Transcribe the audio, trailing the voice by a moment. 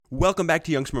Welcome back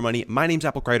to Young Smart Money. My name's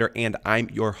Apple Kreider and I'm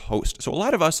your host. So a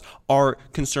lot of us are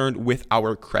concerned with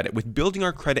our credit, with building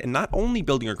our credit, and not only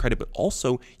building our credit, but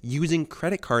also using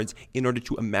credit cards in order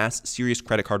to amass serious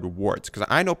credit card rewards. Because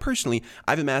I know personally,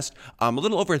 I've amassed a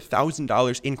little over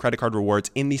 $1,000 in credit card rewards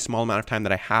in the small amount of time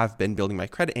that I have been building my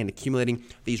credit and accumulating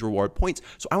these reward points.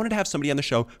 So I wanted to have somebody on the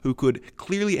show who could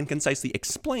clearly and concisely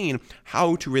explain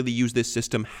how to really use this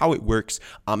system, how it works,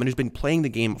 and who's been playing the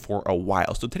game for a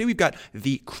while. So today we've got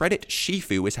the Credit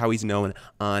Shifu is how he's known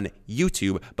on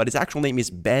YouTube, but his actual name is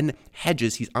Ben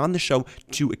Hedges. He's on the show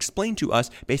to explain to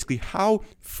us basically how,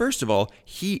 first of all,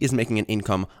 he is making an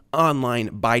income online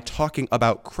by talking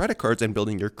about credit cards and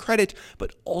building your credit,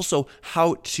 but also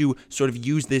how to sort of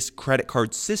use this credit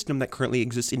card system that currently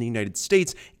exists in the United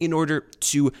States in order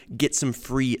to get some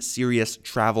free, serious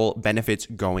travel benefits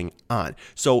going on.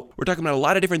 So we're talking about a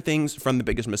lot of different things, from the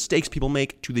biggest mistakes people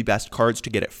make to the best cards to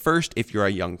get it first if you're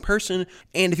a young person.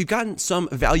 And if you've gotten some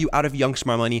value out of Young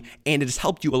Smart Money and it has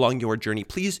helped you along your journey,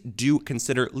 please do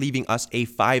consider leaving us a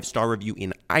 5-star review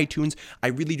in iTunes. I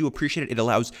really do appreciate it. It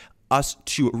allows us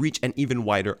to reach an even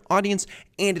wider audience,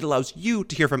 and it allows you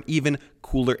to hear from even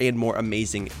cooler and more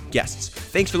amazing guests.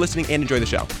 Thanks for listening and enjoy the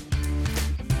show.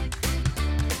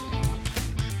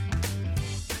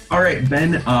 All right,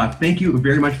 Ben, thank you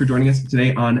very much for joining us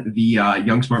today on the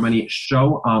Young Smart Money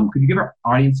show. Could you give our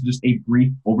audience just a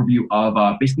brief overview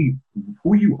of basically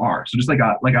who you are? So just like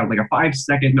a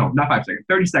 5-second, no, not 5 second,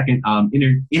 30-second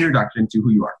introduction to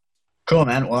who you are. Cool,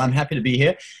 man. Well, I'm happy to be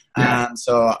here. Yeah.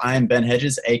 So I'm Ben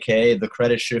Hedges, aka the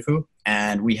Credit Shifu,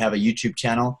 and we have a YouTube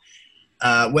channel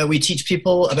where we teach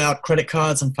people about credit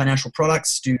cards and financial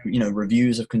products, do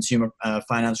reviews of consumer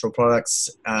financial products,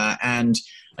 and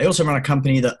I also run a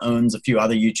company that owns a few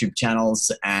other YouTube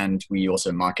channels, and we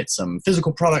also market some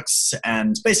physical products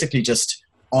and basically just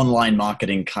online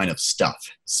marketing kind of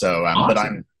stuff. So, Awesome. But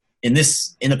I'm in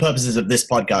the purposes of this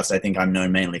podcast, I think I'm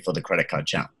known mainly for the credit card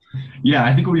channel. Yeah,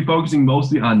 I think we'll be focusing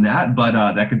mostly on that, but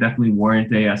that could definitely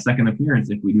warrant a second appearance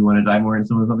if we do want to dive more into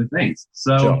some of those other things.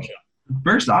 So Sure.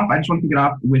 First off, I just want to kick it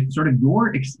off with sort of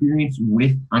your experience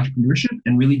with entrepreneurship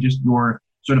and really just your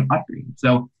sort of upbringing.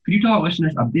 So could you tell our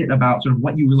listeners a bit about sort of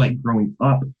what you were like growing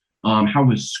up? How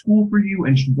was school for you,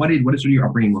 and what did sort of your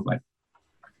upbringing look like?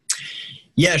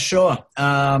 Yeah, sure.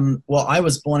 Well, I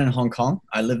was born in Hong Kong.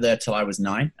 I lived there till I was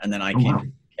 9, and then I came to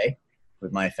the UK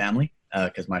with my family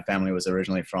because my family was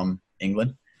originally from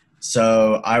England.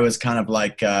 So I was kind of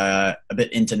like a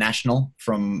bit international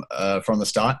from the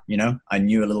start. I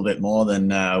knew a little bit more than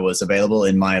was available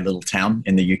in my little town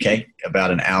in the UK,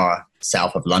 about an hour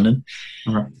south of London.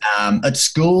 At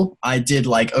school, I did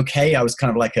okay. I was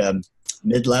kind of like a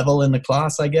mid-level in the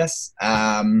class, I guess.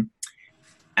 I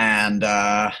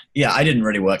didn't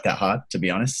really work that hard, to be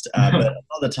honest. But a lot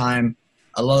of the time,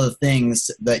 a lot of the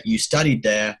things that you studied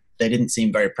there, they didn't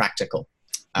seem very practical.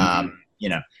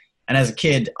 And as a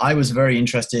kid, I was very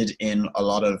interested in a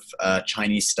lot of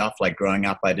Chinese stuff. Like growing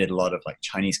up, I did a lot of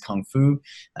Chinese kung fu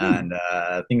and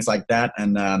things like that.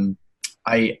 And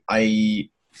I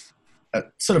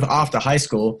sort of after high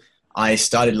school, I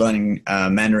started learning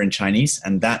Mandarin Chinese,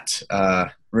 and that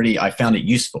really, I found it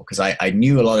useful because I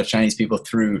knew a lot of Chinese people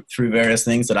through various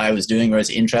things that I was doing, various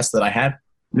interests that I had.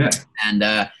 Yeah.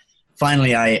 And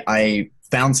finally, I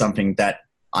found something that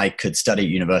I could study at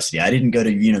university. I didn't go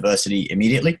to university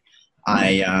immediately.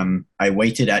 I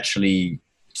waited actually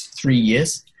 3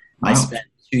 years. Wow. I spent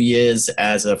 2 years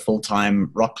as a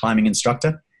full-time rock climbing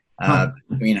instructor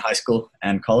between high school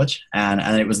and college. And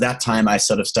it was that time I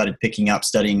sort of started picking up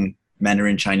studying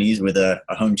Mandarin Chinese with a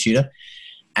home tutor.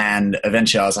 And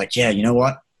eventually I was like, yeah, you know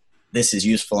what? This is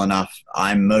useful enough.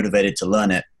 I'm motivated to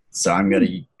learn it. So I'm going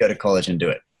to go to college and do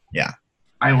it. Yeah.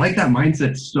 I like that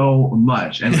mindset so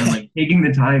much. And taking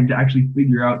the time to actually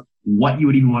figure out what you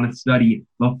would even want to study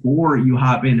before you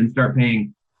hop in and start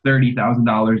paying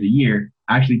 $30,000 a year,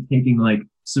 actually taking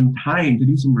some time to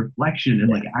do some reflection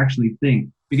and actually think,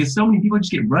 because so many people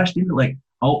just get rushed into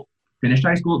finished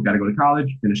high school, got to go to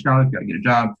college, finish college, got to get a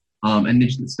job. And they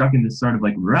just get stuck in this sort of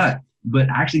rut. But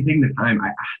actually taking the time,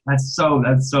 that's so,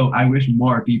 I wish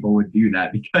more people would do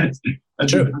that, because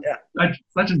that's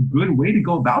such a good way to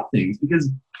go about things,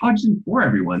 because college isn't for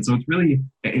everyone. So it's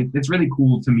really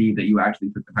cool to me that you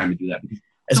actually took the time to do that. Because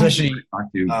especially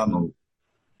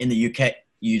in the UK,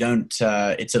 you don't,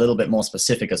 it's a little bit more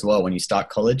specific as well when you start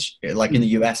college. Like in the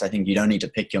US, I think you don't need to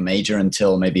pick your major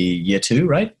until maybe year 2,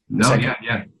 right? No,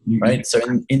 yeah. Right. So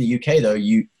in the UK though,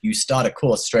 you start a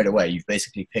course straight away. You've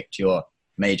basically picked your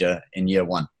major in year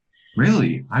 1.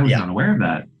 Really? I was not aware of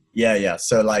that. Yeah.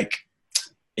 So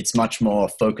it's much more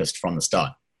focused from the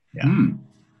start. Yeah.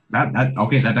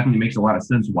 Okay, that definitely makes a lot of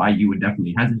sense why you would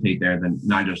definitely hesitate there than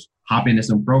not just hop into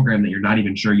some program that you're not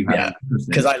even sure you have Yeah, interest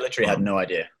in. because I literally had no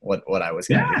idea what I was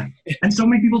going to do. And so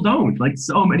many people don't. Like,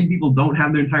 so many people don't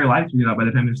have their entire lives figured out by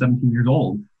the time they're 17 years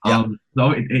old. Yeah.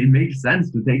 So it makes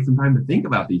sense to take some time to think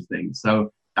about these things.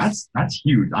 So that's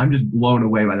huge. I'm just blown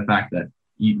away by the fact that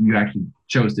you actually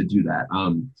chose to do that.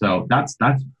 So that's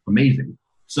amazing.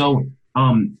 So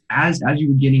as you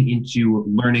were getting into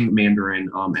learning Mandarin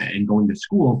and going to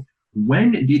school,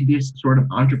 when did this sort of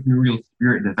entrepreneurial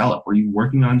spirit develop? Were you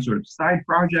working on sort of side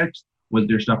projects? Was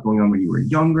there stuff going on when you were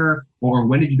younger? Or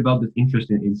when did you develop this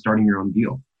interest in starting your own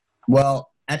deal?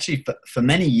 Well, actually, for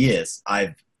many years,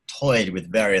 I've toyed with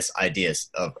various ideas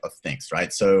of things,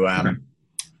 right? So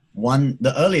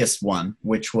the earliest one,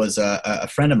 which was a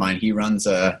friend of mine, he runs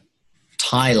a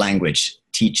Thai language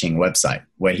teaching website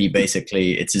where he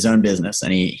basically, it's his own business,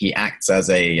 and he acts as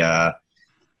a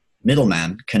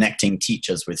middleman connecting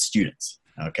teachers with students.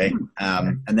 Okay.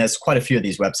 And there's quite a few of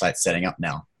these websites setting up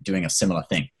now doing a similar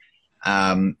thing.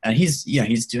 And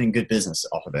he's doing good business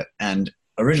off of it. And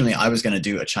originally I was going to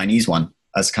do a Chinese one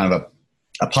as kind of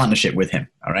a partnership with him.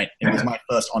 All right. It was my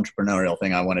first entrepreneurial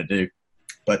thing I wanted to do,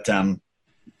 but,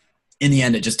 in the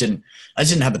end, I just didn't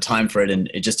have the time for it, and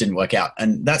it just didn't work out.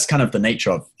 And that's kind of the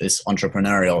nature of this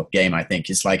entrepreneurial game, I think.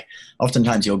 It's like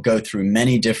oftentimes you'll go through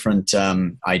many different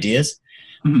ideas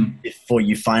before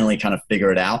you finally kind of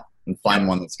figure it out and find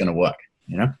one that's going to work,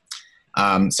 you know?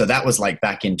 So that was like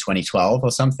back in 2012 or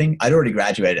something. I'd already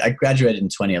graduated. I graduated in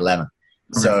 2011.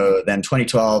 So then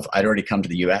 2012, I'd already come to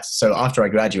the US. So after I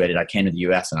graduated, I came to the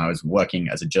US and I was working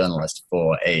as a journalist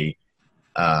for a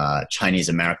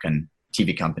Chinese-American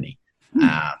TV company.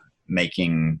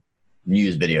 Making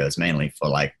news videos mainly for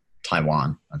like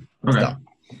Taiwan and stuff.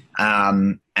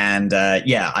 I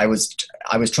was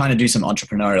trying to do some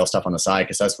entrepreneurial stuff on the side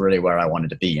because that's really where I wanted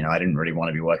to be. You know, I didn't really want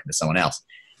to be working for someone else.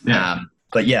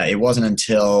 But yeah, it wasn't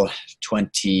until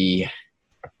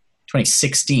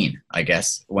 2016, I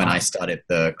guess, when I started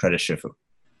the Credit Shifu.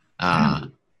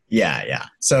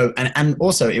 So, and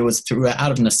also it was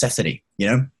out of necessity, you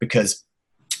know, because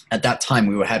at that time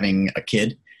we were having a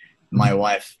kid. My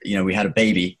wife, you know, we had a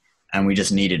baby and we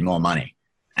just needed more money.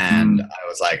 And I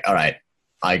was like, all right,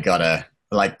 I gotta,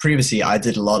 like previously I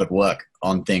did a lot of work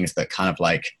on things that kind of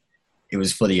like, it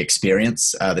was for the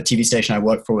experience. The TV station I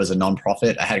worked for was a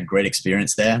nonprofit. I had a great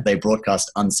experience there. They broadcast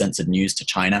uncensored news to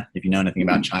China. If you know anything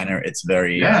about China, it's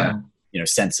very,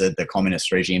 censored, the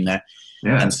communist regime there.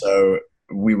 And so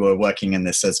we were working in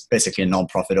this as basically a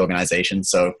nonprofit organization.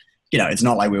 So, you know, it's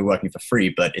not like we were working for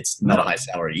free, but it's not a high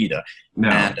salary either.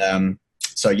 And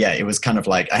it was kind of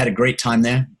like I had a great time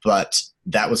there, but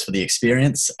that was for the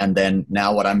experience. And then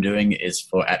now what I'm doing is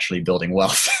for actually building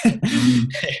wealth.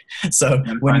 So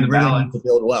when you really need to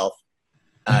build wealth,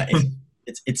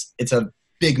 it's a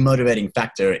big motivating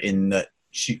factor in the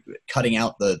cutting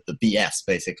out the BS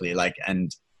basically, like,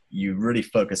 and you really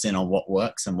focus in on what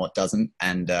works and what doesn't.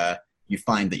 And, you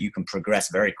find that you can progress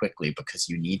very quickly because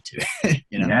you need to,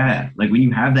 you know? Yeah. Like when you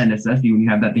have that necessity, when you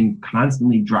have that thing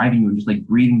constantly driving you and just like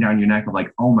breathing down your neck of like,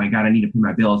 oh my God, I need to pay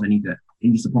my bills. I need to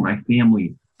support my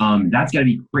family. That's gotta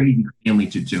be crazy for family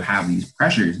to have these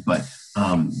pressures. But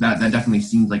that definitely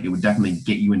seems like it would definitely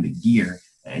get you into gear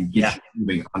and get you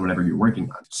moving on whatever you're working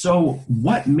on. So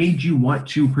what made you want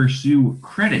to pursue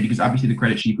credit? Because obviously the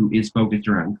Credit Shifu is focused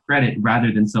around credit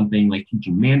rather than something like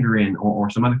teaching Mandarin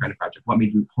or some other kind of project. What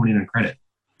made you hone in on credit?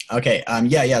 Okay.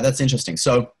 That's interesting.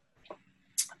 So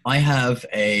I have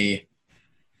a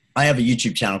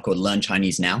YouTube channel called Learn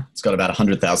Chinese Now. It's got about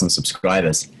 100,000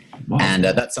 subscribers. Wow. And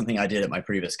that's something I did at my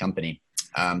previous company.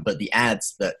 But the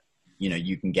ads that, you know,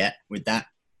 you can get with that,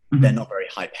 they're not very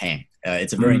high paying.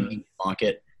 It's a very niche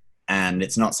market, and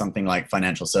it's not something like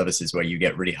financial services where you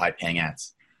get really high paying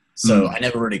ads. So I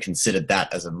never really considered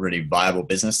that as a really viable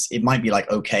business. It might be like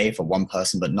okay for one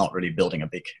person, but not really building a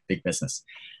big business.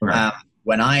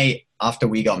 After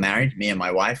we got married, me and my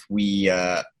wife, we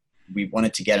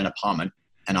wanted to get an apartment,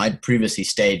 and I'd previously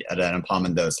stayed at an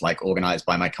apartment that was like organized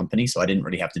by my company. So I didn't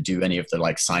really have to do any of the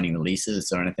like signing the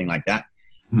leases or anything like that.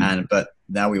 But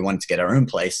now we wanted to get our own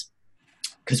place,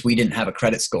 because we didn't have a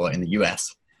credit score in the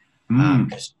US.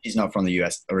 Because she's not from the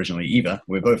US originally either.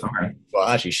 We're both, well,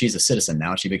 actually, she's a citizen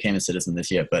now. She became a citizen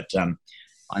this year, but I'm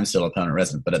still a permanent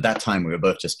resident. But at that time, we were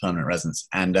both just permanent residents.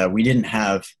 And we didn't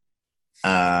have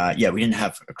a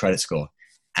credit score.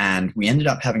 And we ended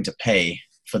up having to pay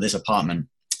for this apartment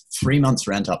 3 months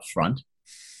rent up front,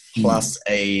 plus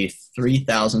a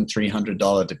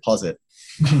 $3,300 deposit,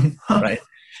 right?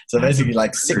 So basically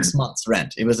like 6 months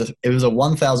rent. It was a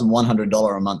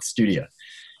 $1,100 a month studio.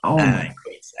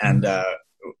 And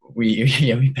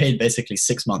we paid basically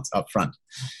 6 months up front.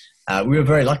 We were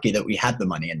very lucky that we had the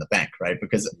money in the bank, right?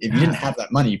 Because if you didn't have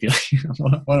that money, you'd be like,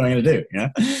 what am I going to do? You know?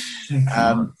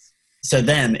 So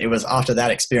then it was after that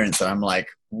experience that I'm like,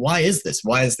 why is this?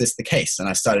 Why is this the case? And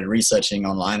I started researching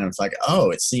online, and it's like,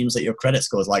 oh, it seems that your credit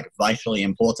score is like vitally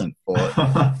important for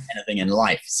anything in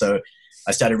life. So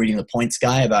I started reading the Points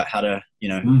Guy about how to,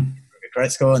 improve your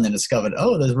credit score, and then discovered,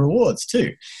 oh, there's rewards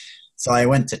too. So I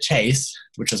went to Chase,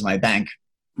 which was my bank,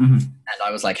 and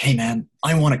I was like, hey man,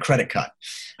 I want a credit card.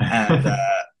 And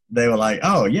they were like,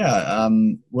 oh yeah,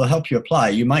 we'll help you apply.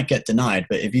 You might get denied,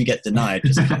 but if you get denied,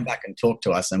 just come back and talk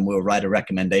to us and we'll write a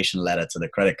recommendation letter to the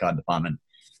credit card department.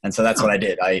 And so that's what I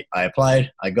did. I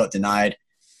applied, I got denied.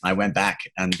 I went back,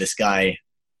 and this guy,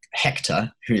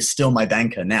 Hector, who is still my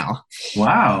banker now.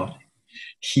 Wow.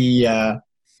 He wrote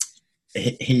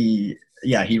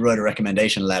a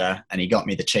recommendation letter, and he got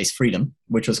me the Chase Freedom,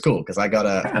 which was cool because I got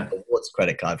a rewards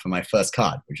credit card for my first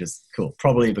card, which is cool.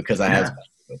 Probably because I had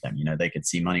with them, they could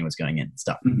see money was going in and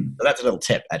stuff. So that's a little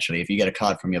tip, actually. If you get a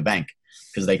card from your bank,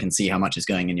 because they can see how much is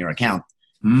going in your account,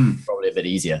 probably a bit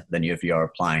easier than if you're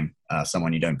applying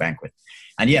someone you don't bank with.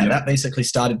 And that basically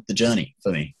started the journey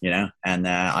for me, and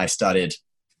I started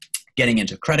getting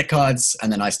into credit cards.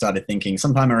 And then I started thinking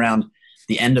sometime around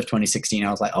the end of 2016,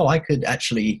 I was like, oh, I could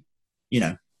actually,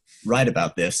 write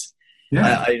about this.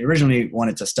 I originally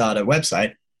wanted to start a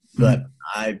website, but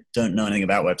I don't know anything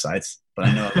about websites, but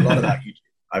I know a lot about YouTube.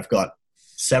 I've got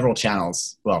several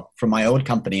channels. Well, from my old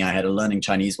company, I had a Learning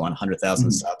Chinese one,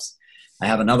 100,000 subs. I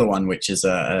have another one, which is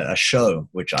a show,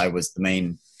 which I was the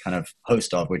main kind of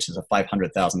host of, which is a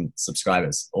 500,000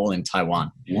 subscribers, all in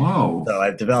Taiwan. Whoa. So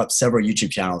I've developed several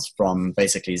YouTube channels from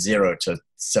basically 0 to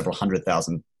several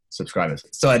 100,000 subscribers.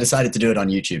 So I decided to do it on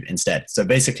YouTube instead. So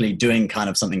basically doing kind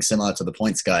of something similar to the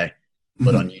Points Guy,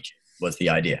 but on YouTube was the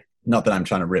idea. Not that I'm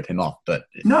trying to rip him off, but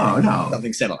no,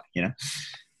 something similar, Yeah.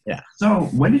 So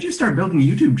when did you start building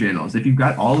YouTube channels? If you've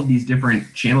got all of these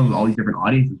different channels with all these different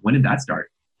audiences, when did that start?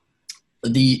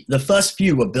 The first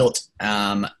few were built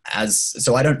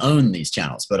so I don't own these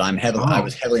channels, but I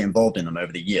was heavily involved in them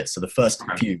over the years. So the first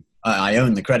few, I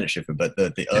own the Credit Shifter, but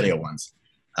the earlier ones,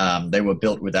 they were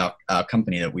built with our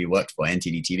company that we worked for,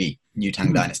 NTD TV, New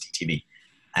Tang Dynasty TV.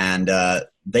 And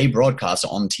they broadcast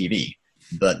on TV,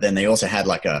 but then they also had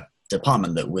like a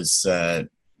department that was,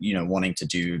 wanting to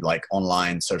do like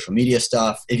online social media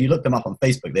stuff. If you look them up on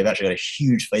Facebook, they've actually got a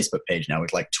huge Facebook page now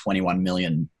with like 21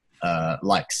 million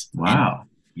likes. Wow.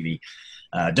 TV.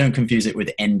 Don't confuse it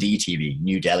with NDTV,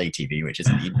 New Delhi TV, which is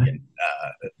an Indian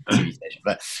TV station.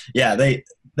 But yeah, they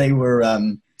were.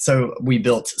 So we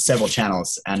built several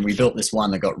channels, and we built this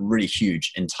one that got really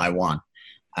huge in Taiwan,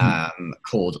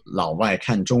 called 老外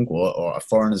看中国, or A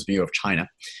Foreigner's View of China.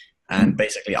 And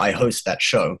basically, I host that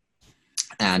show,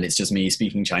 and it's just me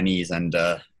speaking Chinese and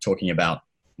talking about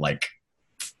like,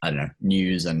 I don't know,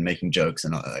 news and making jokes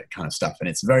and all that kind of stuff. And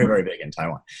it's very, very big in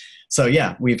Taiwan. So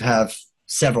yeah, we have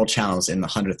several channels in the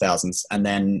 100,000s. And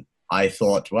then I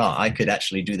thought, well, I could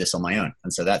actually do this on my own.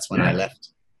 And so that's when I left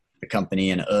the company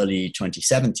in early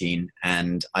 2017.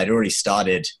 And I'd already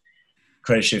started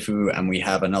Credit Shifu, and we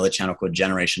have another channel called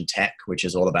Generation Tech, which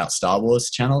is all about Star Wars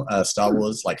channel, Star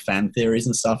Wars like fan theories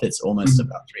and stuff. It's almost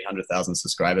about 300,000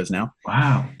 subscribers now.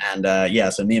 Wow. And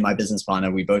so me and my business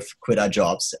partner, we both quit our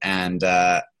jobs, and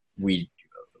we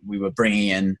were bringing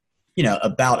in,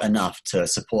 about enough to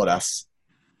support us,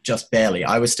 just barely.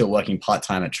 I was still working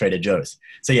part-time at Trader Joe's.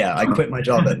 So yeah, I quit my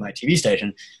job at my TV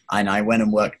station, and I went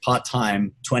and worked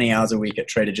part-time 20 hours a week at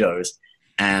Trader Joe's,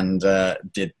 and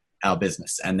did our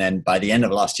business. And then by the end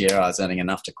of last year, I was earning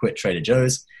enough to quit Trader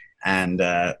Joe's. And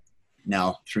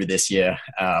now through this year,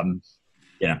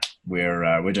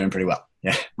 we're doing pretty well.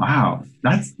 Yeah. Wow.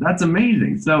 That's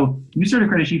amazing. So you started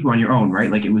Credit Shifu on your own,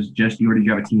 right? Like it was just you, or did you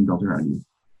have a team built around you?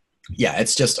 Yeah,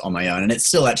 it's just on my own. And it's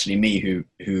still actually me who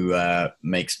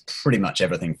makes pretty much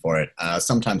everything for it.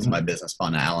 Sometimes my business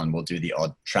partner, Alan, will do the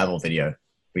odd travel video.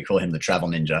 We call him the travel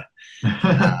ninja.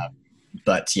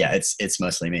 But yeah, it's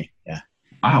mostly me. Yeah.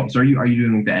 Wow. So are you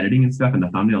doing the editing and stuff and the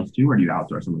thumbnails too, or do you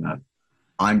outsource some of that?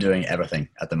 I'm doing everything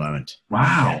at the moment.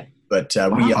 Wow. But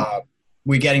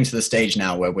we're getting to the stage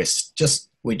now where we're just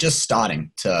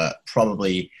starting to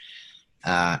probably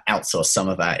outsource some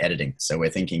of our editing. So we're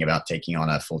thinking about taking on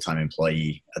a full-time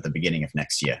employee at the beginning of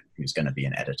next year who's going to be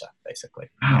an editor, basically.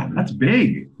 Wow, that's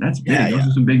big. That's big. Yeah, Those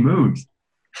are some big moves.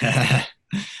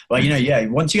 Well,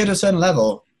 once you get to a certain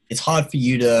level, it's hard for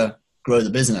you to grow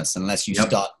the business unless you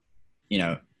start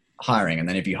hiring. And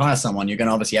then if you hire someone, you're going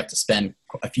to obviously have to spend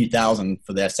a few thousand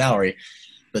for their salary.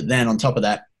 But then on top of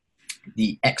that,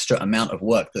 the extra amount of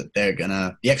work that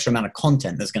the extra amount of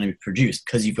content that's going to be produced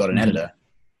because you've got an editor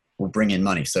will bring in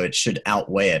money. So it should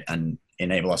outweigh it and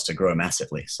enable us to grow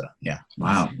massively. So yeah.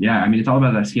 Wow. Yeah. I mean, it's all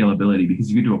about that scalability,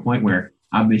 because you get to a point where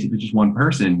obviously if it's just one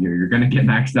person, you're going to get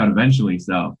maxed out eventually.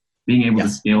 So being able to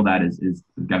scale that is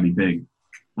got to be big.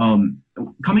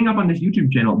 Coming up on this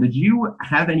YouTube channel, did you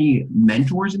have any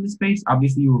mentors in the space?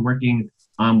 Obviously you were working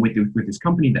with this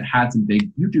company that had some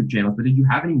big YouTube channels, but did you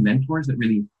have any mentors that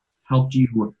really helped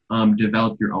you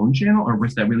develop your own channel, or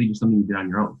was that really just something you did on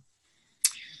your own?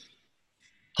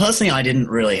 Personally, I didn't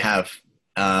really have,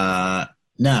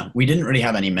 no, we didn't really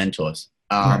have any mentors.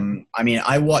 I mean,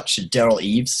 I watched Daryl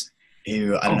Eves,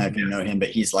 who, I don't know if you know him, but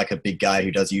he's like a big guy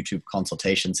who does YouTube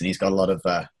consultations, and he's got a lot of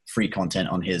free content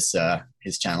on his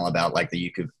channel about like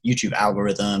the YouTube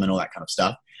algorithm and all that kind of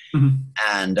stuff.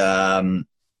 And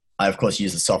I, of course,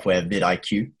 use the software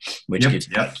vidIQ, which gives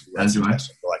you all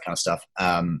that kind of stuff.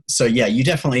 So yeah, you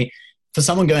definitely, for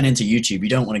someone going into YouTube, you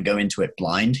don't want to go into it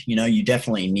blind. You know, you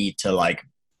definitely need to like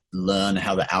learn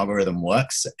how the algorithm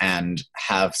works and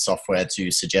have software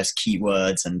to suggest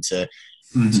keywords and to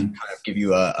kind of give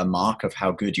you a mark of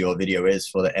how good your video is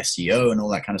for the SEO and all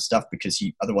that kind of stuff, because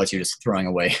otherwise you're just throwing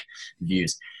away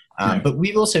views. But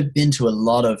we've also been to a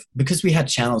lot of, because we had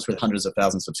channels with hundreds of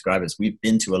thousands of subscribers, we've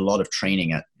been to a lot of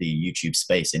training at the YouTube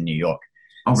space in New York.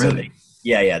 Oh, really?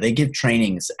 So they give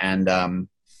trainings, and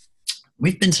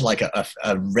we've been to like a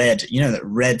Red, you know, that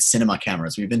Red cinema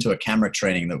cameras. We've been to a camera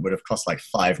training that would have cost like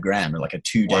 $5,000, or like a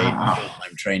 2-day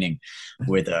full-time training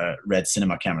with Red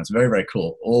cinema cameras. Very, very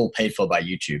cool. All paid for by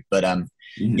YouTube. But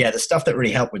yeah, the stuff that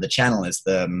really helped with the channel is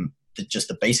just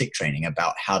the basic training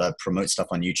about how to promote stuff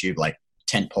on YouTube, like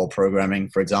tentpole programming,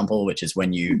 for example, which is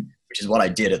what I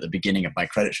did at the beginning of my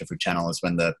Credit Shuffle channel, is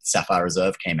when the Sapphire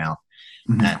Reserve came out.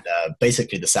 And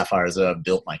basically the Sapphire Reserve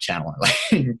built my channel, like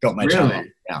got my channel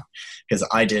down, because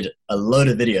I did a load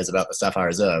of videos about the Sapphire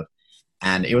Reserve,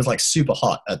 and it was like super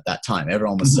hot at that time.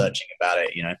 Everyone was searching about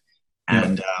it, you know,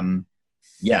 and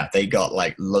they got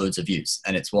like loads of views,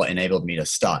 and it's what enabled me to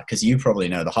start. Because you probably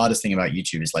know the hardest thing about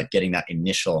YouTube is like getting that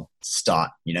initial start,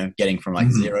 you know, getting from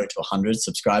like 0 to 100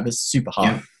 subscribers, super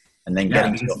hard. And then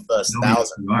getting to your first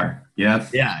 1,000.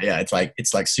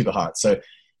 It's like super hard. So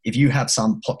if you have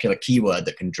some popular keyword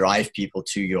that can drive people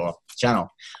to your channel,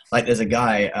 like there's a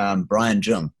guy, Brian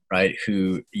Jum, right,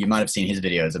 who you might have seen his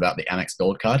videos about the Amex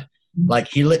Gold Card. Like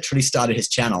he literally started his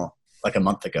channel like a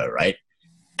month ago, right?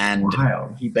 And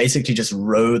he basically just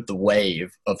rode the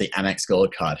wave of the Amex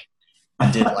Gold Card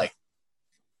and did like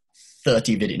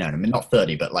 30 videos, no, I mean, not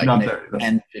 30, but like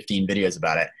 10, 15 videos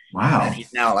about it. Wow. And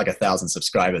he's now at like 1,000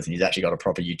 subscribers, and he's actually got a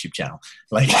proper YouTube channel.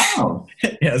 Like, yeah,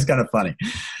 it's kind of funny.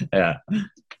 Yeah.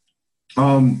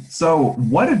 So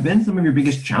what have been some of your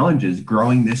biggest challenges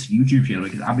growing this YouTube channel?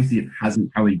 Because obviously it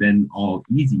hasn't probably been all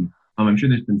easy. I'm sure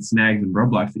there's been snags and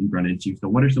roadblocks that you've run into. So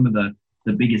what are some of the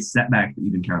biggest setbacks that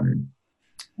you've encountered?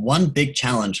 One big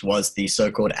challenge was the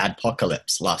so-called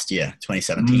adpocalypse last year,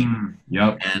 2017.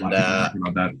 Yep. And about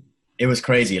that. It was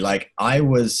crazy. Like I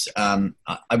was in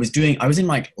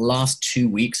like last 2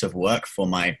 weeks of work for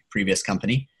my previous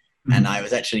company. And I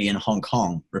was actually in Hong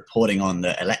Kong reporting on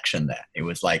the election there. It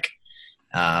was like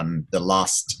the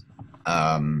last,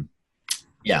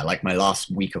 like my last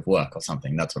week of work or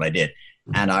something. That's what I did.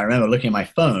 And I remember looking at my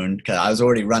phone, because I was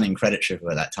already running Credit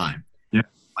Shuffle at that time. Yeah.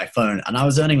 My phone, and I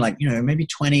was earning like, you know, maybe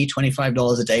 $20,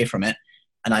 $25 a day from it.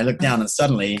 And I looked down, and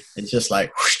suddenly it's just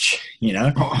like, whoosh, you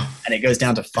know, and it goes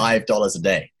down to $5 a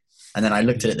day. And then I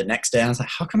looked at it the next day, and I was like,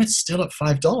 how come it's still at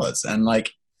 $5? And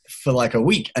like for like a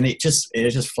week, and it just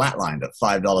flatlined at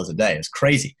 $5 a day. It was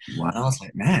crazy. Wow. And I was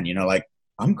like, man, you know, like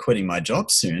I'm quitting my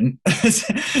job soon. This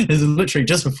is literally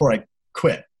just before I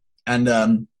quit.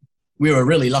 And we were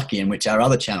really lucky in which our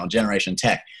other channel, Generation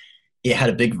Tech, it had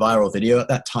a big viral video at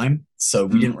that time. So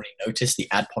we didn't really notice the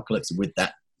adpocalypse with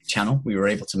that channel. We were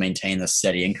able to maintain a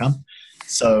steady income.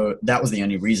 So that was the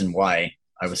only reason why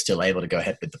I was still able to go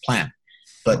ahead with the plan.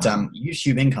 But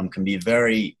YouTube income can be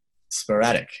very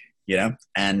sporadic, you know,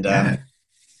 and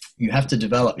you have to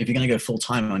develop, if you're going to go full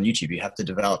time on YouTube, you have to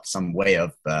develop some way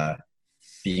of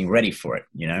being ready for it,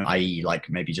 you know, i.e. like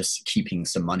maybe just keeping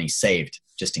some money saved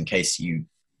just in case you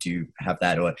do have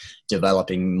that, or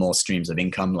developing more streams of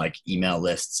income like email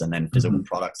lists and then physical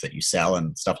products that you sell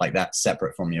and stuff like that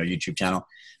separate from your YouTube channel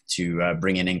to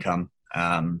bring in income,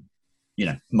 you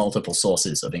know, multiple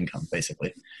sources of income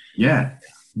basically. Yeah.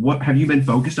 What have you been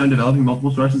focused on developing multiple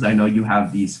sources? I know you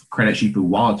have these Credit Shifu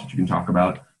wallets, which you can talk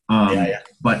about.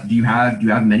 But do you have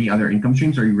many other income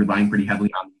streams, or are you relying pretty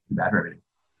heavily on the ad revenue?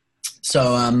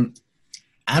 So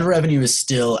ad revenue is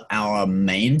still our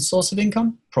main source of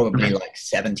income, probably like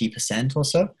 70% or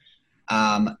so.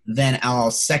 Then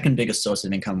our second biggest source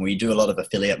of income, we do a lot of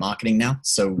affiliate marketing now.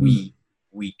 So we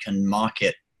we can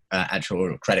market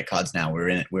actual credit cards now. We're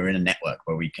in a network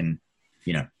where we can,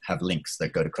 have links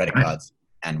that go to credit cards,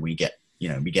 and we get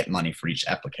money for each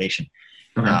application.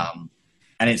 Okay.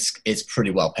 And it's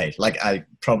pretty well paid. Like, I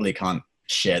probably can't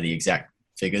share the exact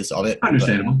figures of it.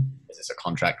 Understandable. Because it's a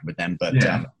contract with them, but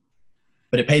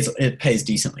it pays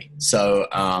decently. So,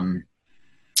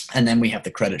 and then we have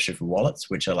the credit shift wallets,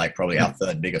 which are like probably our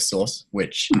third biggest source,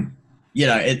 which,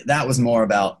 that was more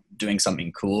about doing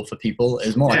something cool for people. It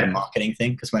was more like a marketing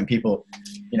thing. Because when people,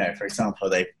 for example,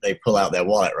 they pull out their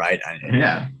wallet, right?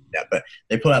 But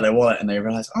they pull out their wallet and they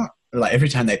realize, like every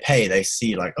time they pay, they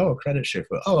see like, credit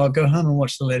shifter. I'll go home and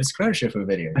watch the latest credit shifter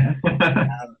video.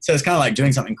 So it's kind of like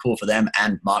doing something cool for them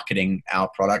and marketing our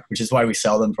product, which is why we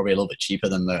sell them probably a little bit cheaper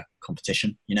than the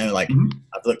competition.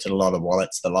 I've looked at a lot of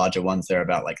wallets, the larger ones, they're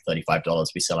about like $35.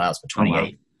 We sell ours for $28. Oh, wow.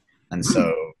 And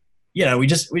so, we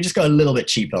just go a little bit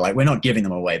cheaper. Like, we're not giving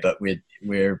them away, but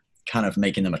we're kind of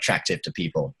making them attractive to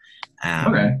people.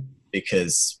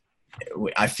 Because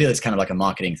I feel it's kind of like a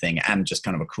marketing thing and just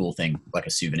kind of a cool thing, like a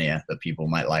souvenir that people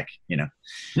might like,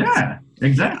 Yeah,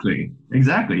 exactly.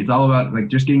 It's all about like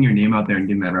just getting your name out there and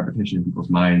getting that repetition in people's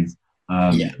minds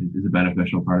is a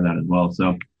beneficial part of that as well.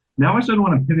 So now I sort of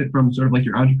want to pivot from sort of like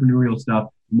your entrepreneurial stuff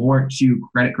more to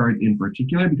credit cards in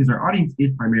particular, because our audience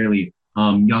is primarily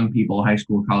young people, high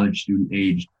school, college student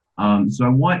aged. So I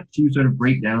want to sort of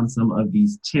break down some of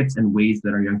these tips and ways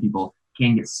that our young people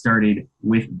can get started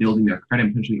with building their credit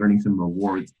and potentially earning some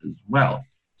rewards as well.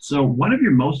 So one of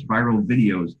your most viral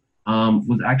videos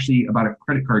was actually about a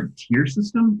credit card tier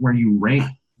system where you rank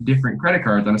different credit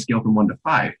cards on a scale from 1 to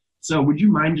 5. So would you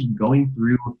mind just going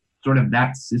through sort of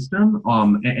that system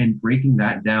and breaking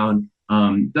that down?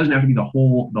 Doesn't have to be the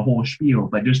whole spiel,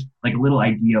 but just like a little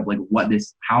idea of like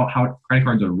how credit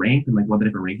cards are ranked and like what the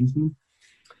different rankings mean.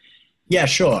 Yeah,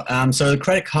 sure. So the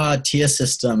credit card tier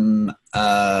system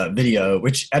video,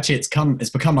 which actually it's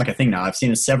become like a thing now. I've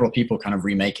seen several people kind of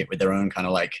remake it with their own kind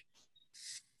of like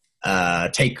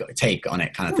take on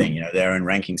it kind of thing, their own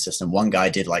ranking system. One guy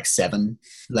did like 7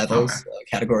 levels,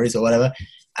 categories or whatever.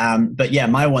 But yeah,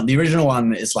 the original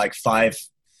one is like five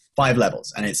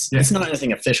levels, and it's not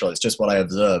anything official. It's just what I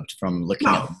observed from looking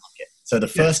at the market. So the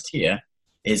first tier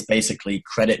is basically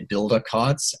credit builder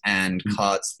cards and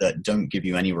cards that don't give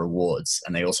you any rewards,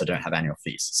 and they also don't have annual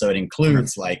fees. So it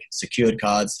includes like secured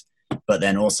cards, but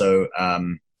then also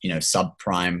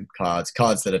subprime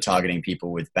cards that are targeting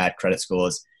people with bad credit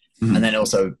scores. And then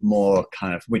also more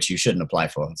kind of, which you shouldn't apply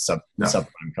for.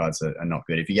 Subprime cards are not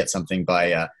good. If you get something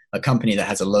by a company that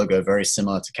has a logo very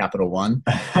similar to Capital One,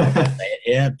 I'll say it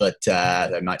here, but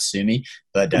they might sue me,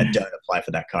 but don't apply for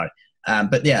that card.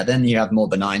 But yeah, then you have more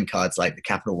benign cards like the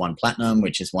Capital One Platinum,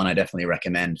 which is one I definitely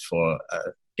recommend for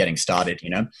getting started,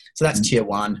 So that's tier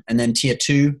 1. And then tier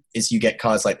 2 is you get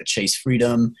cards like the Chase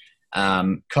Freedom,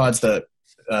 cards that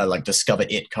like Discover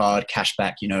It card,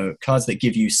 cashback, cards that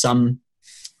give you some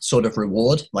sort of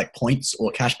reward like points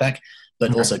or cashback,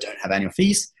 but also don't have annual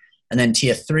fees. And then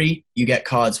tier 3, you get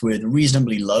cards with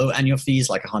reasonably low annual fees,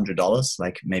 like $100.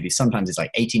 Like maybe sometimes it's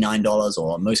like $89,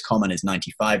 or most common is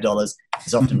 $95.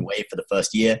 It's often waived for the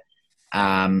first year.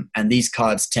 And these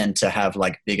cards tend to have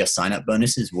like bigger sign-up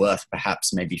bonuses worth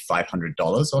perhaps maybe $500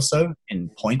 or so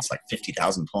in points, like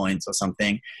 50,000 points or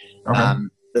something.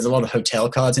 There's a lot of hotel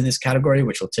cards in this category,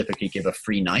 which will typically give a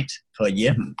free night per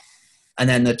year. And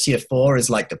then the tier 4 is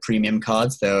like the premium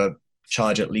cards. They'll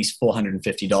charge at least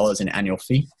 $450 in annual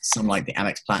fee. Some like the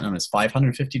Amex Platinum is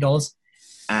 $550.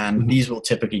 And these will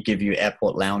typically give you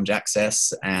airport lounge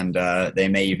access. And they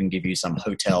may even give you some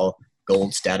hotel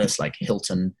gold status like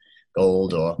Hilton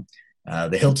Gold, or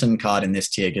the Hilton card in this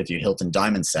tier gives you Hilton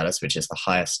Diamond status, which is the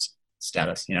highest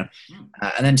status,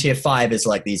 And then tier 5 is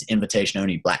like these invitation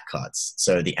only black cards.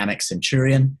 So the Amex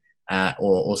Centurion, or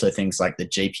also things like the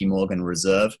JP Morgan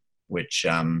Reserve, which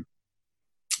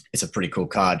it's a pretty cool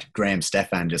card. Graham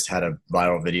Stefan just had a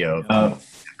viral video of that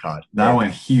card. That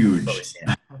went huge.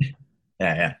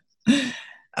 Yeah.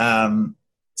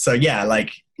 So yeah,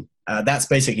 like that's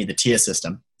basically the tier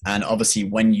system. And obviously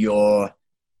when you're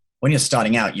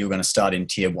starting out, you're going to start in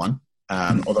tier 1.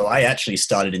 Although I actually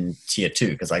started in tier 2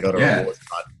 because I got a reward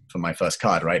card for my first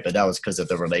card, right? But that was because of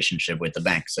the relationship with the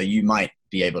bank. So you might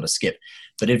be able to skip.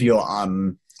 But if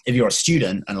you're a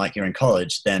student and like you're in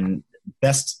college, then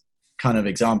best kind of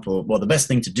example, the best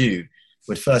thing to do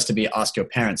would first to be ask your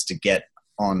parents to get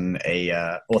on a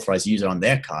authorized user on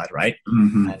their card, right?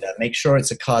 And make sure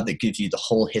it's a card that gives you the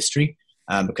whole history,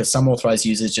 because some authorized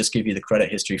users just give you the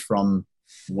credit history from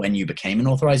when you became an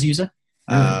authorized user.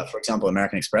 For example,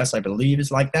 American Express, I believe, is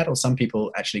like that, or some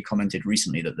people actually commented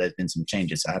recently that there's been some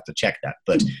changes. So I have to check that.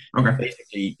 But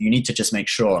basically, you need to just make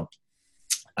sure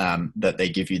that they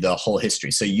give you the whole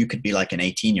history. So you could be like an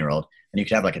 18-year-old and you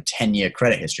could have like a 10-year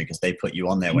credit history because they put you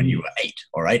on there when you were 8.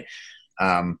 All right.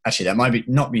 Actually, that might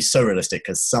not be so realistic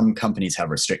because some companies have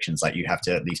restrictions, like you have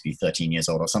to at least be 13 years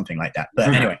old or something like that. But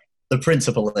anyway, the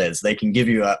principle is they can give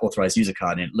you an authorized user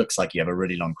card and it looks like you have a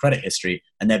really long credit history,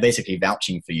 and they're basically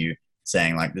vouching for you,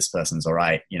 saying like this person's all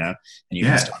right, you know, and you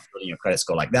can start building your credit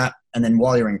score like that. And then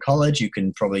while you're in college, you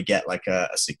can probably get like a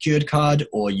secured card,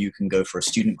 or you can go for a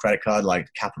student credit card like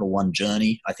Capital One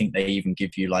Journey. I think they even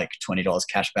give you like $20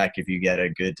 cash back if you get a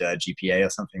good GPA or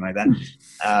something like that.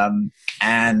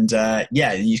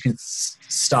 You can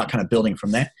start kind of building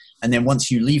from there. And then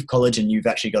once you leave college and you've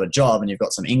actually got a job and you've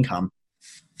got some income,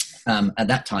 at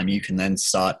that time you can then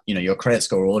start, you know, your credit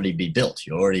score will already be built.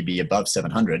 You'll already be above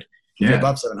 700. If you're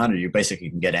above 700, you basically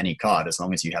can get any card as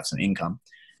long as you have some income.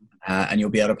 And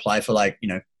you'll be able to apply for like, you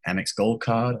know, Amex Gold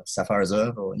Card, or Sapphire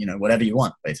Reserve, or, you know, whatever you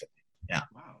want, basically. Yeah.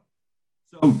 Wow.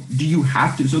 So do you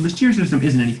have to, so this tier system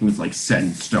isn't anything that's like set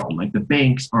in stone. Like the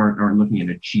banks aren't looking at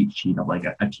a cheat sheet of like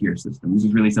a tier system. This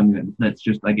is really something that's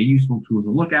just like a useful tool to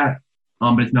look at.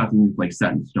 But it's not something that's like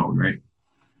set in stone, right?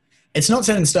 It's not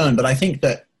set in stone, but I think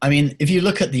that, I mean, if you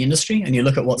look at the industry and you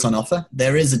look at what's on offer,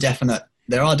 there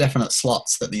are definite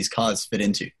slots that these cards fit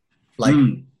into. Like,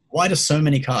 why do so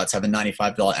many cards have a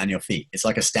 $95 annual fee? It's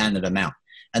like a standard amount.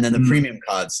 And then the premium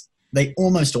cards, they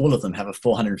almost all of them have a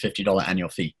 $450 annual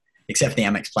fee, except for the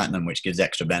Amex Platinum, which gives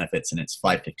extra benefits, and it's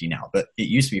 $550 now, but it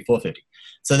used to be $450.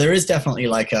 So there is definitely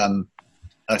like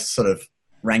a sort of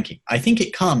ranking. I think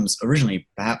it comes originally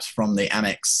perhaps from the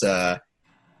Amex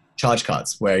charge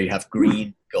cards, where you have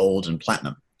green, gold, and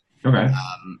platinum. Okay.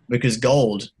 Because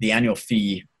gold, the annual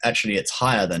fee, actually it's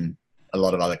higher than a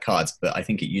lot of other cards, but I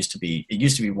think it used to be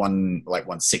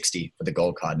 $160 for the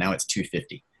gold card. Now it's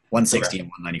 $250, $160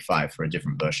 and $195 for a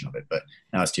different version of it, but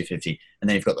now it's $250. And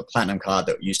then you've got the platinum card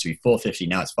that used to be $450,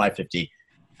 now it's $550.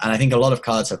 And I think a lot of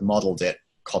cards have modeled it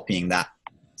copying that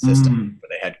system. But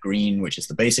they had green, which is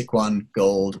the basic one,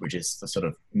 gold, which is the sort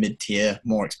of mid-tier,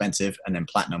 more expensive, and then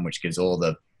platinum, which gives all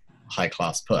the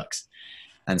high-class perks.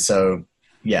 And so,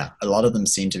 yeah, a lot of them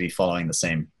seem to be following the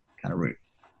same kind of route.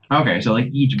 Okay, so like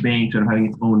each bank sort of having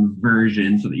its own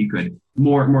version so that you could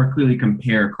more clearly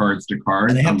compare cards to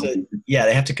cards. And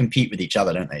they have to compete with each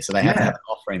other, don't they? So they have to have an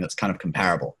offering that's kind of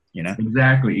comparable, you know?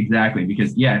 Exactly.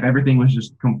 Because if everything was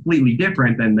just completely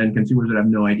different, then consumers would have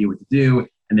no idea what to do,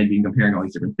 and they'd be comparing all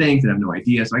these different things and have no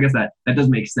idea. So I guess that does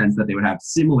make sense that they would have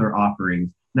similar offerings,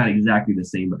 not exactly the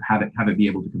same, but have it be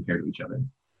able to compare to each other.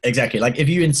 Exactly. Like if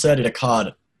you inserted a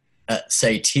card at,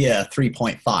 say, tier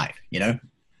 3.5, you know?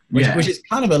 Which is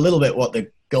kind of a little bit what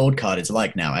the gold card is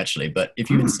like now, actually. But if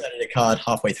you inserted a card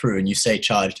halfway through and you say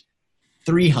charged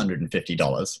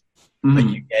 $350, but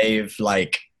you gave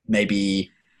like maybe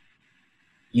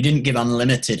you didn't give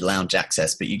unlimited lounge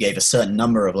access, but you gave a certain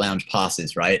number of lounge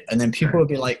passes, right? And then people would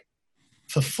be like,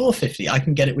 for $450, I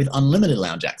can get it with unlimited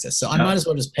lounge access. So I might as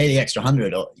well just pay the extra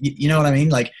 $100, or you know what I mean?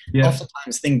 Like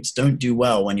oftentimes things don't do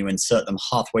well when you insert them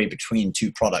halfway between two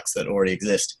products that already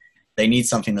exist. They need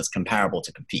something that's comparable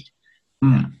to compete.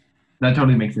 That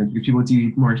totally makes sense. If people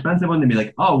see more expensive one, they'd be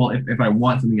like, oh, well, if I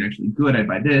want something actually good, I'd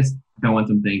buy this. If I want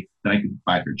something that I could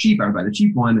buy for cheap, I would buy the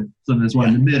cheap one. So this one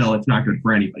in the middle, it's not good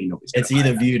for anybody. It's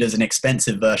either viewed as an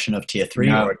expensive version of tier 3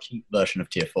 or a cheap version of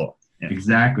tier 4. Yeah.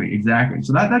 Exactly.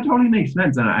 So that totally makes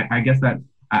sense. And I guess that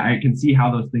I can see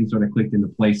how those things sort of clicked into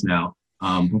place now.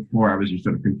 Before I was just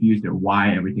sort of confused at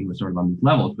why everything was sort of on these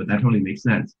levels, but that totally makes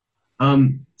sense.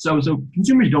 So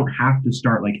consumers don't have to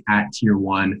start like at tier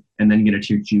 1 and then get a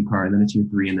tier 2 card, and then a tier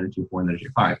 3, and then a tier 4, and then a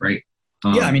tier 5, right?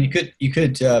 Yeah, I mean, you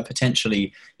could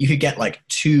potentially get like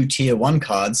 2 tier 1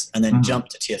 cards and then jump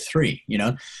to tier 3, you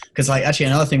know? Because like actually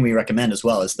another thing we recommend as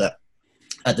well is that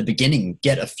at the beginning,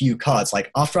 get a few cards.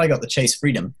 Like after I got the Chase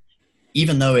Freedom,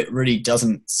 even though it really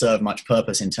doesn't serve much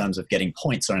purpose in terms of getting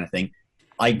points or anything,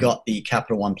 I got the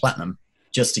Capital One Platinum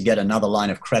just to get another line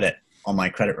of credit on my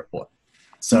credit report.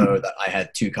 So that I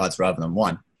had 2 cards rather than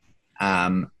 1.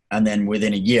 And then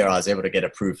within a year, I was able to get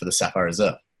approved for the Sapphire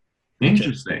Reserve.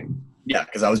 Interesting.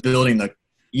 Because I was building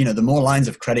the more lines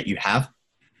of credit you have,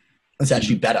 it's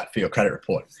actually better for your credit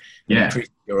report. It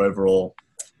increases your overall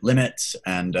limit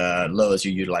and lowers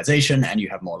your utilization, and you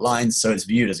have more lines. So it's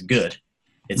viewed as good.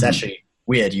 It's actually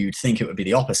weird. You'd think it would be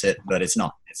the opposite, but it's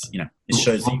not. It's, it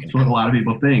shows that you can. That's what a lot of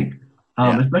people think.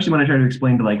 Especially when I try to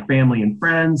explain to like family and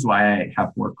friends why I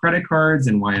have 4 credit cards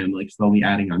and why I'm like slowly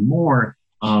adding on more.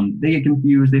 They get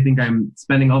confused. They think I'm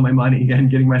spending all my money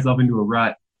and getting myself into a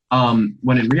rut.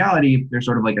 When in reality, there's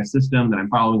sort of like a system that I'm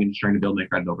following and just trying to build my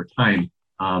credit over time.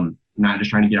 Not just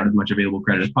trying to get out as much available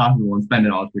credit as possible and spend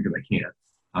it all as quick as I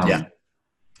can.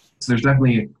 So there's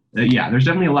definitely Yeah, there's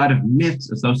definitely a lot of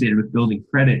myths associated with building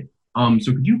credit.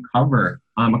 So could you cover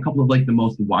a couple of like the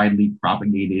most widely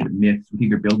propagated myths with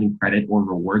either building credit or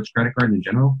rewards credit cards in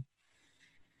general?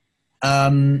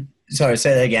 Sorry,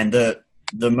 say that again. The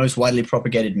most widely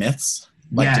propagated myths.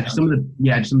 Yeah, just some of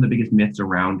the biggest myths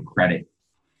around credit.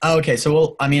 Oh, okay. So,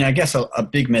 well, I mean, I guess a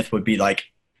big myth would be like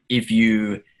if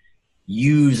you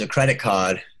use a credit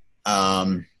card,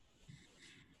 you're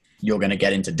going to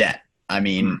get into debt. I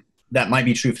mean, that might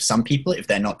be true for some people if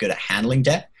they're not good at handling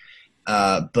debt.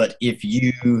 But if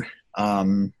you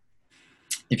can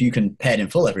pay it in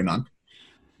full every month,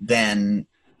 then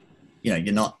you're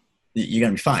going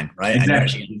to be fine, right?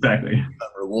 Exactly.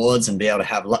 Rewards and be able to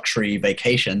have luxury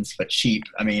vacations for cheap.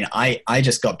 I mean, I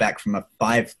just got back from a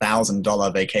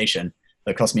 $5,000 vacation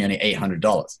that cost me only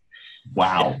 $800.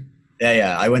 Wow.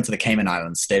 Yeah. I went to the Cayman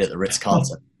Islands, stayed at the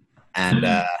Ritz-Carlton,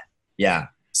 and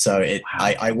so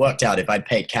I worked out if I'd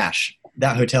paid cash,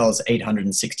 that hotel is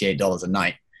 $868 a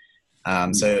night.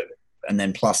 So, and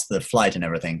then plus the flight and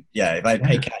everything. Yeah, if I'd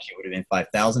paid cash, it would have been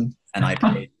 $5,000, and I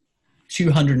paid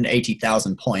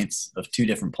 280,000 points of two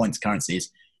different points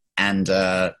currencies, and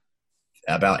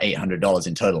about $800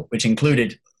 in total, which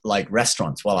included like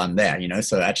restaurants while I'm there.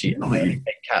 So actually, I paid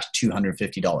cash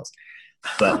 $250,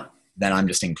 but then I'm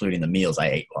just including the meals I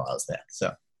ate while I was there.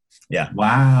 So, yeah.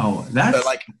 Wow, that's so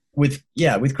like with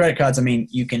credit cards. I mean,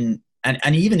 you can,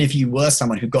 and even if you were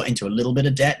someone who got into a little bit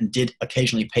of debt and did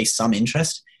occasionally pay some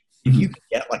interest, if you could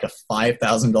get like a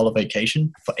 $5,000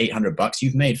 vacation for $800,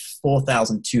 you've made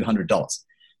 $4,200.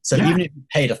 So even if you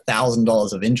paid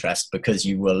 $1,000 of interest because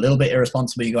you were a little bit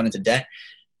irresponsible, you got into debt,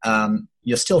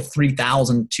 you're still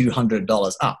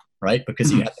 $3,200 up, right?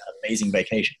 Because you had that amazing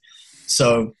vacation.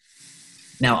 So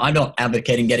now I'm not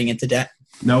advocating getting into debt.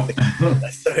 No.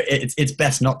 So it's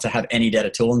best not to have any debt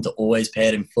at all and to always pay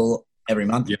it in full every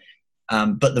month. Yeah.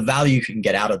 But the value you can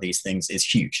get out of these things is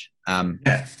huge.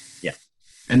 Yeah.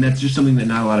 And that's just something that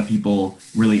not a lot of people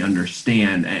really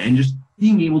understand. And just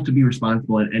being able to be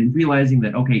responsible and realizing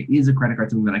that, okay, is a credit card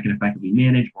something that I can effectively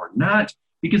manage or not?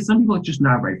 Because some people, it's just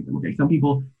not right for them. Okay, some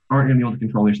people aren't going to be able to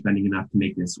control their spending enough to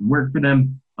make this work for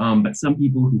them. But some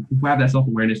people who have that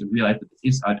self-awareness and realize that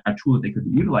this is a tool that they could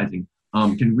be utilizing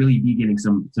can really be getting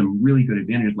some really good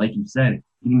advantage. Like you said,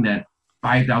 getting that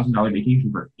 $5,000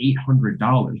 vacation for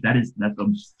 $800. That's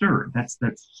absurd. That's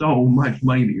so much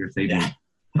money that you're saving. Yeah.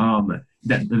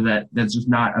 That's just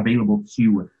not available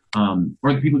to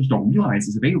or the people just don't realize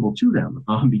is available to them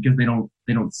because they don't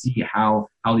see how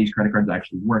these credit cards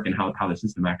actually work and how the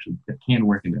system actually can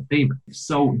work in their favor.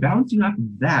 So balancing off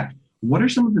of that, what are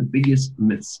some of the biggest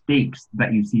mistakes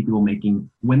that you see people making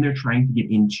when they're trying to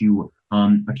get into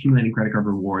accumulating credit card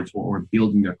rewards or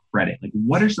building their credit? Like,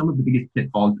 what are some of the biggest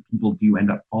pitfalls that people do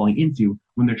end up falling into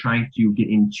when they're trying to get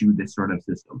into this sort of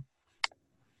system?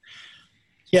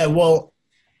 Yeah, well,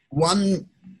 one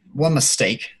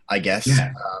mistake, I guess,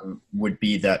 would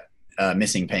be that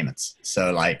missing payments.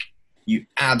 So like you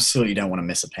absolutely don't want to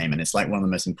miss a payment. It's like one of the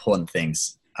most important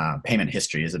things. Payment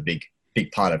history is a big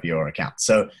part of your account.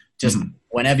 So just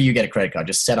whenever you get a credit card,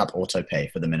 just set up auto pay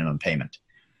for the minimum payment.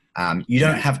 You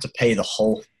don't have to pay the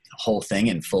whole thing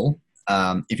in full.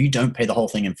 If you don't pay the whole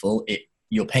thing in full,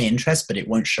 you'll pay interest, but it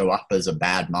won't show up as a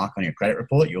bad mark on your credit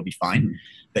report. You'll be fine.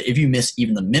 But if you miss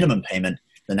even the minimum payment,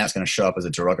 then that's going to show up as a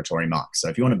derogatory mark. So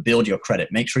if you want to build your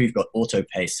credit, make sure you've got auto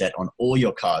pay set on all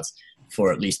your cards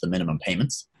for at least the minimum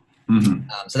payments.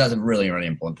 So that's a really, really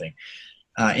important thing.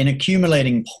 In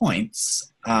accumulating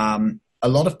points, a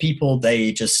lot of people,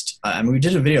 they just, and we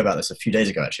did a video about this a few days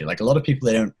ago, actually, like a lot of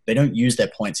people, they don't use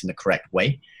their points in the correct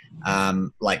way.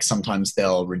 Like sometimes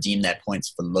they'll redeem their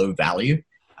points for low value.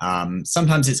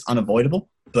 Sometimes it's unavoidable,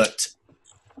 but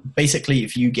basically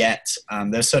if you get,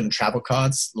 there's certain travel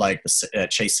cards like the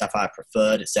Chase Sapphire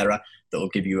Preferred, etc., that will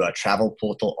give you a travel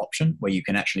portal option where you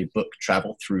can actually book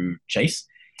travel through Chase.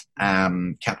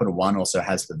 Capital One also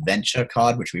has the Venture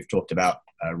card, which we've talked about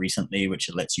recently, which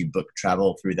lets you book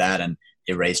travel through that and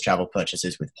erase travel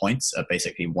purchases with points,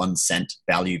 basically 1 cent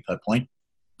value per point.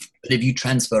 But if you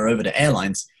transfer over to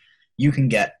airlines, you can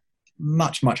get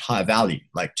much, much higher value,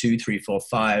 like 2, 3, 4,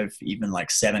 5, even like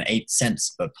 7, 8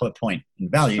 cents per point in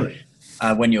value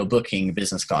when you're booking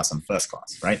business class and first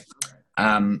class, right?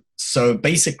 So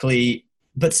basically,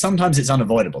 but sometimes it's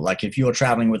unavoidable. Like if you're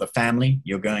traveling with a family,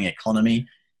 you're going economy,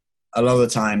 a lot of the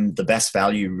time, the best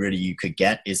value really you could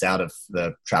get is out of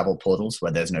the travel portals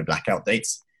where there's no blackout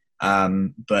dates.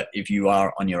 But if you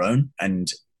are on your own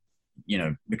and,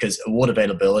 because award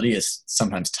availability is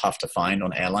sometimes tough to find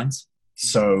on airlines.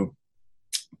 So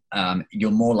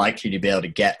you're more likely to be able to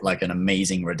get like an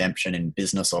amazing redemption in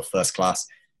business or first class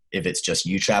if it's just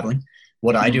you traveling.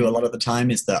 What I do a lot of the time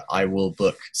is that I will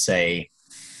book, say,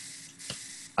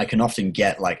 I can often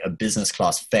get like a business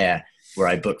class fare where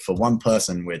I book for one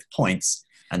person with points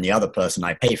and the other person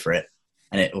I pay for it.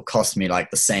 And it will cost me like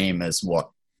the same as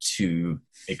what 2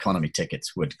 economy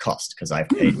tickets would cost, because I've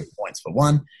paid with points for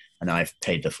one and I've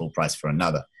paid the full price for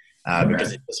another.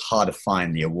 Because it was hard to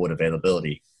find the award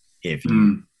availability if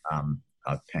you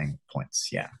are paying points.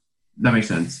 Yeah. That makes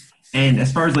sense. And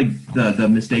as far as like the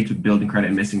mistakes with building credit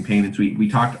and missing payments, we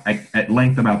talked at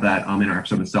length about that in our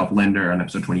episode of Self-Lender on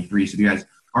episode 23. So if you guys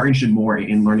are interested more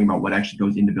in learning about what actually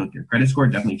goes into building your credit score,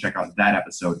 definitely check out that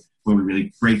episode where we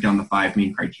really break down the 5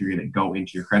 main criteria that go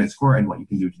into your credit score and what you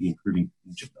can do to be improving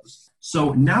each of those.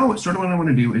 So now sort of what I want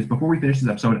to do is, before we finish this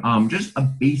episode, just a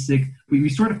basic, we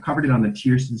sort of covered it on the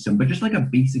tier system, but just like a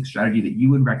basic strategy that you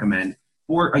would recommend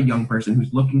for a young person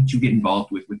who's looking to get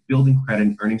involved with building credit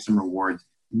and earning some rewards.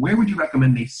 Where would you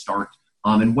recommend they start?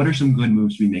 And what are some good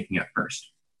moves to be making at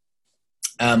first?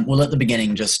 Well, at the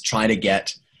beginning, just try to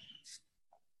get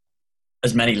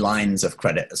as many lines of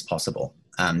credit as possible.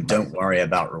 Don't worry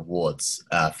about rewards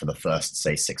for the first,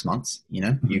 say, 6 months. You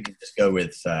know, you can just go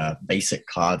with basic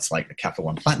cards like the Capital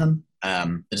One Platinum.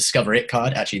 The Discover It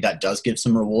card, actually, that does give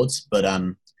some rewards. But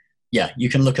yeah, you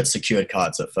can look at secured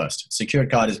cards at first.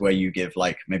 Secured card is where you give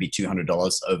like maybe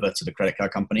 $200 over to the credit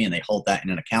card company and they hold that in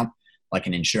an account like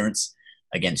an insurance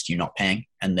against you not paying.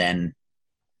 And then,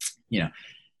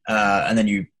 and then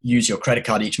you use your credit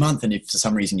card each month. And if for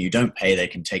some reason you don't pay, they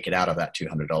can take it out of that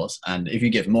 $200. And if you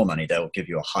give more money, they'll give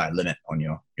you a higher limit on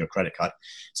your credit card.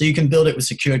 So you can build it with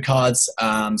secured cards.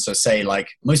 So say like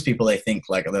most people, they think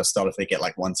like they'll start if they get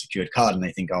like one secured card and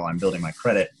they think, oh, I'm building my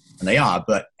credit. And they are,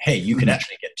 but hey, you could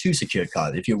actually get 2 secured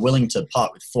cards. If you're willing to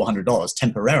part with $400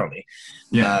 temporarily,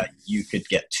 you could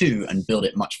get 2 and build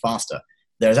it much faster.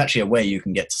 There's actually a way you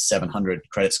can get to 700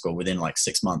 credit score within like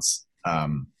 6 months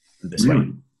this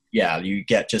way. Yeah, you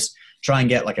just try and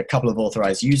get like a couple of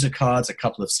authorized user cards, a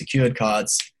couple of secured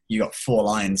cards. You got 4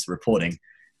 lines reporting.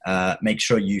 Make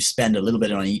sure you spend a little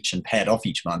bit on each and pay it off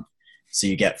each month. So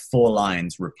you get 4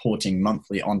 lines reporting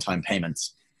monthly on-time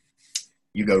payments.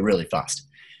 You go really fast.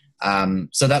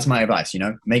 So that's my advice,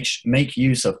 make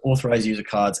use of authorized user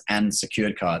cards and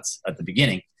secured cards at the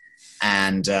beginning.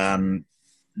 And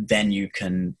then you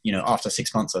can, after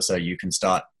 6 months or so, you can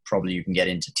get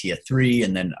into tier 3.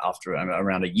 And then after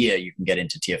around a year, you can get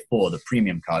into tier 4, the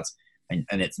premium cards. And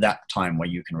it's that time where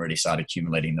you can really start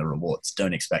accumulating the rewards.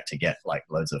 Don't expect to get like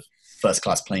loads of first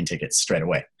class plane tickets straight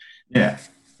away. Yeah.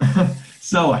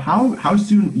 So how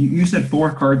soon, you said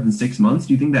 4 cards in 6 months.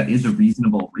 Do you think that is a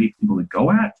reasonable rate for people to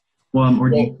go at? Or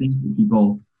do you think that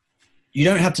people... You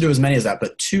don't have to do as many as that,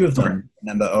 but 2 of them,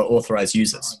 remember, are authorized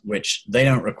users, which they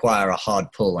don't require a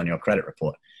hard pull on your credit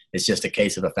report. It's just a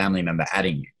case of a family member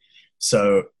adding you.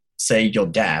 So say your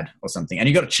dad or something, and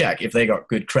you got to check if they got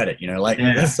good credit,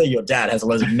 let's say your dad has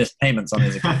loads of missed payments on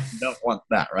his account. You don't want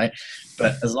that, right?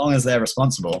 But as long as they're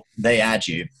responsible, they add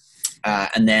you.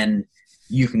 And then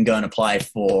you can go and apply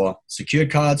for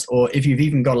secured cards, or if you've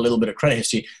even got a little bit of credit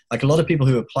history, like a lot of people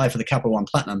who apply for the Capital One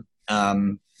Platinum,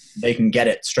 they can get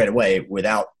it straight away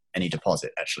without any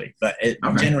deposit, actually. But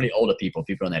generally older people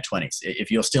in their 20s. If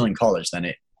you're still in college,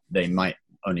 then they might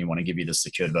only want to give you the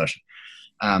secured version.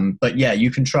 But yeah,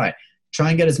 you can try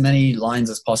and get as many lines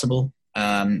as possible.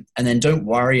 And then don't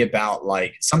worry about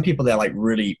like, some people, they're like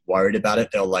really worried about it.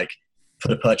 They'll like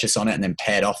put a purchase on it and then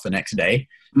pay it off the next day.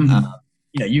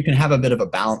 You can have a bit of a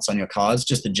balance on your cards.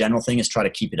 Just the general thing is try to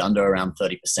keep it under around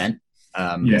 30%.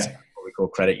 That's what we call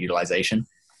credit utilization.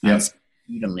 Yes.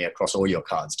 Evenly across all your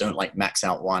cards. Don't like max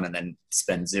out one and then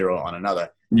spend 0 on another.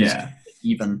 Yeah.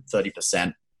 Even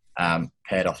 30%,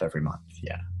 pay it off every month.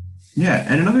 Yeah. Yeah.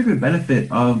 And another good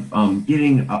benefit of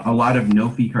getting a lot of no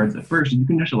fee cards at first is you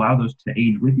can just allow those to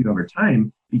age with you over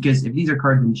time. Because if these are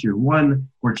cards in tier 1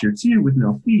 or tier 2 with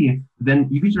no fee, then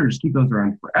you can sort of just keep those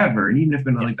around forever. And even if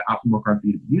they're not like the optimal card for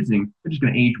you to be using, they're just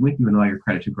going to age with you and allow your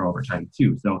credit to grow over time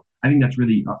too. So I think that's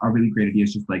really a really great idea.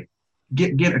 It's just like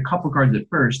get a couple cards at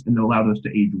first and then allow those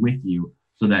to age with you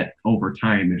so that over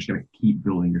time they're just going to keep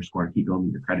building your score and keep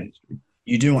building your credit history.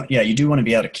 You do want to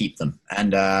be able to keep them.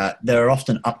 And there are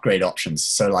often upgrade options.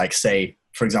 So like say,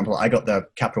 for example, I got the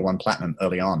Capital One Platinum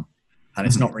early on and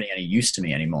it's not really any use to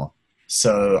me anymore.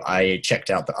 So I checked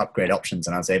out the upgrade options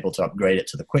and I was able to upgrade it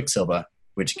to the Quicksilver,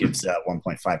 which gives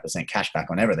 1.5% cash back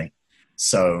on everything.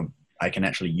 So I can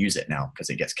actually use it now because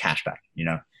it gets cash back,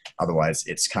 Otherwise,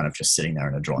 it's kind of just sitting there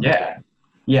in a drawer.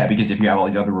 Yeah, because if you have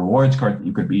all the other rewards cards that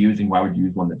you could be using, why would you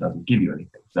use one that doesn't give you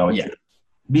anything? So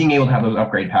being able to have those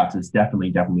upgrade paths is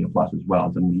definitely a plus as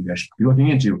well. Something you guys should be looking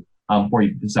into before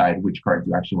you decide which cards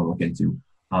you actually want to look into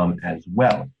as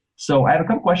well. So I have a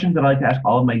couple questions that I like to ask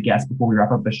all of my guests before we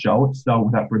wrap up the show. So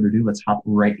without further ado, let's hop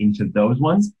right into those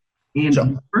ones. And Sure.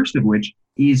 the first of which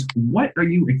is, what are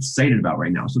you excited about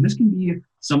right now? So this can be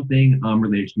something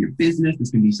related to your business. This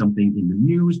can be something in the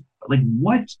news. But like,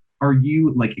 what are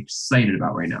you like excited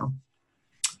about right now?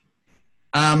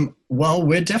 Well,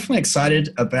 we're definitely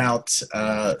excited about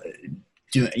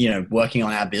working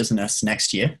on our business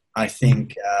next year. I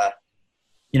think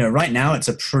right now it's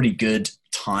a pretty good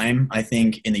time, I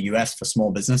think, in the US for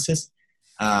small businesses,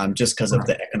 just because of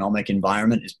the economic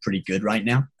environment is pretty good right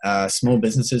now. Small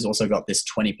businesses also got this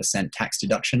 20% tax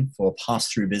deduction for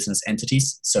pass-through business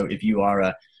entities. So if you are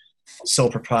a sole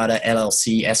proprietor,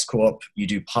 LLC, S Corp, you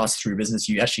do pass-through business,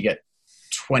 you actually get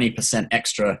 20%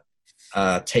 extra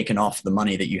taken off the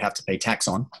money that you have to pay tax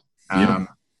on. And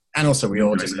also we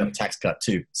all just got a tax cut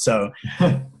too. So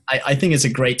I think it's a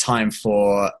great time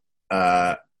for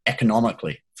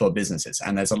economically for businesses.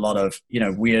 And there's a lot of,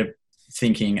 we're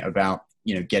thinking about,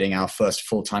 getting our first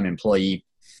full-time employee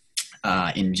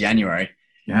in January.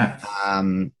 Yeah.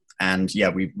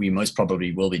 We most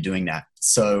probably will be doing that.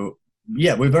 So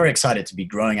yeah, we're very excited to be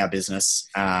growing our business.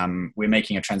 We're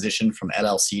making a transition from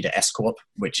LLC to S Corp,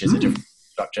 which is a different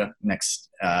structure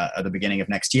at the beginning of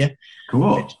next year.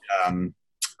 Cool. Which,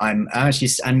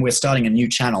 and we're starting a new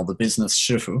channel, the Business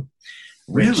Shifu.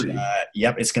 Really?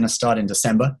 It's going to start in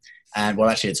December. And well,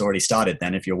 actually, it's already started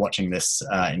then if you're watching this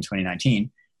in 2019.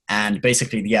 And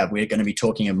basically, we're going to be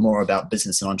talking more about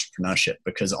business and entrepreneurship,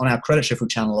 because on our Credit Shifu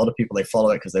channel, a lot of people, they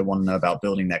follow it because they want to know about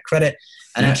building their credit.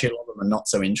 And actually, a lot of them are not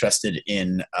so interested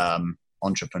in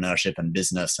entrepreneurship and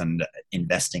business and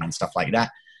investing and stuff like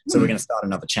that. So we're going to start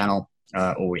another channel,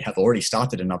 or we have already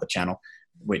started another channel,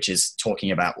 which is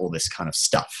talking about all this kind of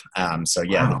stuff.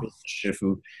 The Business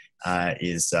Shifu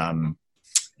is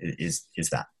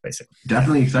that basically.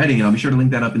 Definitely exciting. And I'll be sure to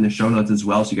link that up in the show notes as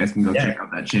well, so you guys can go check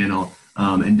out that channel,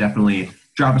 and definitely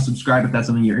drop a subscribe if that's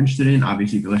something you're interested in.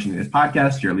 Obviously, if you're listening to this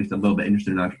podcast, you're at least a little bit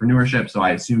interested in entrepreneurship. So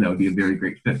I assume that would be a very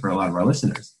great fit for a lot of our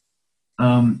listeners.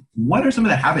 What are some of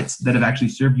the habits that have actually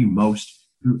served you most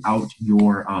throughout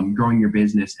your growing your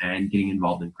business and getting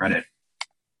involved in credit?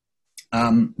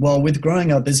 Well, with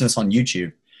growing our business on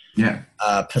YouTube,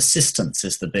 persistence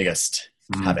is the biggest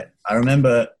habit. I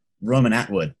remember Roman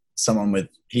Atwood,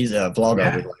 he's a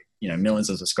vlogger with millions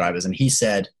of subscribers, and he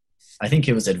said, I think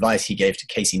it was advice he gave to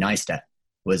Casey Neistat,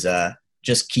 was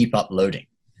just keep uploading.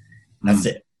 That's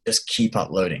it. Just keep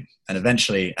uploading. And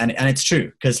eventually, and it's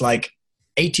true, because like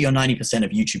 80 or 90%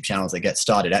 of YouTube channels that get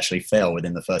started actually fail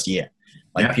within the first year.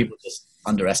 People just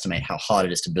underestimate how hard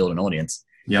it is to build an audience,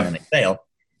 and then they fail.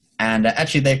 And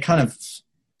actually they're kind of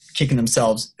kicking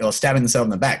themselves or stabbing themselves in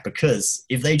the back, because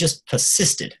if they just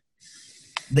persisted,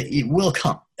 it will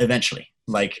come eventually.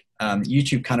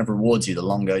 YouTube kind of rewards you the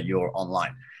longer you're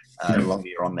online, the longer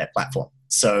you're on their platform.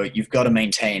 So you've got to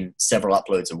maintain several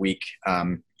uploads a week.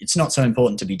 It's not so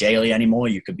important to be daily anymore.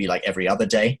 You could be like every other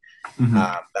day.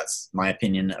 That's my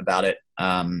opinion about it.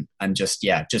 And just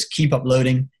keep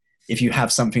uploading. If you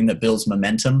have something that builds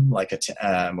momentum, like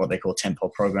what they call tempo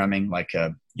programming, like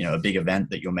a big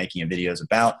event that you're making videos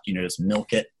about, just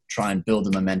milk it, try and build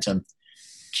the momentum,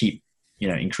 keep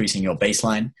increasing your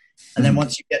baseline. And then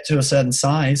once you get to a certain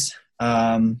size,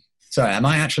 sorry, am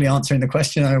I actually answering the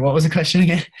question? What was the question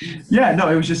again? Yeah, no,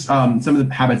 it was just some of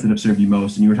the habits that have served you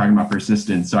most, and you were talking about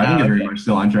persistence. So I think you're very much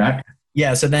still on track.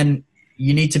 Yeah, so then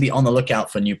you need to be on the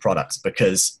lookout for new products,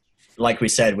 because like we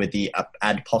said, with the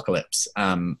adpocalypse,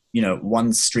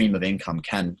 one stream of income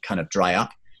can kind of dry up.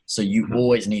 So you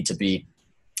always need to be,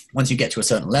 once you get to a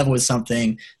certain level with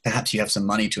something, perhaps you have some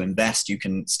money to invest, you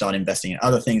can start investing in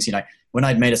other things. When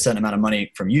I'd made a certain amount of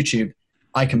money from YouTube,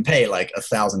 I can pay like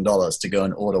 $1,000 to go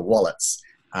and order wallets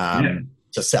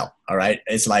to sell. All right.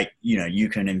 It's like, you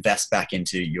can invest back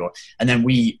into and then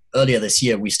earlier this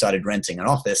year, we started renting an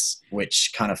office,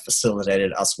 which kind of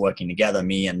facilitated us working together,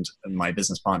 me and my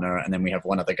business partner. And then we have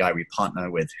one other guy we partner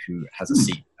with who has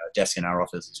a desk in our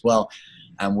office as well.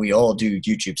 And we all do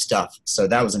YouTube stuff. So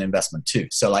that was an investment too.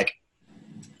 So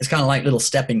it's kind of like little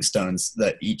stepping stones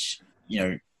that each,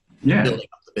 building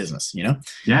up the business,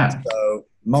 Yeah. So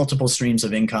multiple streams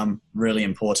of income, really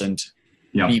important.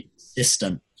 Be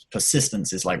persistent.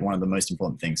 Persistence is like one of the most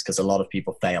important things, because a lot of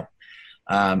people fail.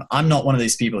 I'm not one of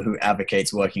these people who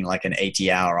advocates working like an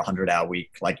 80-hour, 100-hour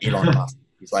week like Elon Musk.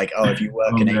 He's like, if you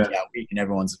work an 80-hour week and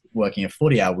everyone's working a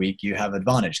 40-hour week, you have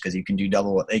advantage because you can do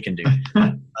double what they can do.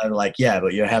 I'm like,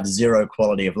 but you have zero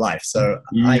quality of life. So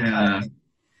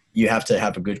you have to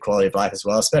have a good quality of life as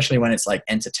well, especially when it's like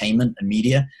entertainment and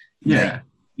media.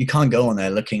 You can't go on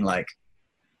there looking like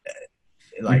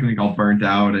all burnt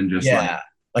out and just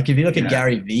like if you look at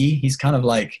Gary Vee, he's kind of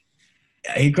like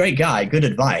a great guy, good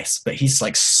advice, but he's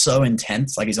like so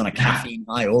intense. Like he's on a caffeine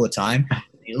high all the time.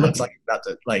 He looks like he's about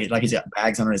to, like he's got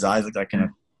bags under his eyes, looks like he's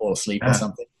gonna fall asleep or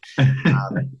something.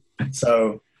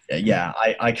 So yeah,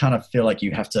 I kind of feel like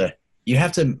you have to,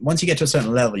 once you get to a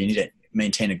certain level, you need to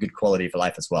maintain a good quality of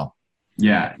life as well.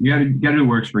 Yeah, you gotta do what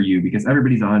works for you, because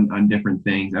everybody's on different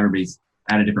things. Everybody's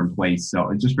at a different place.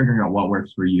 So it's just figuring out what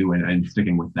works for you and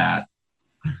sticking with that.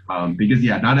 Because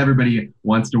yeah, not everybody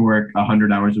wants to work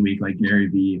 100 hours a week like Gary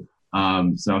Vee.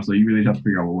 So you really have to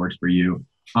figure out what works for you.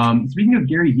 Speaking of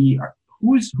Gary Vee,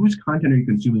 whose content are you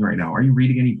consuming right now? Are you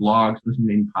reading any blogs, listening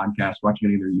to any podcasts, watching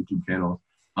any of their YouTube channels?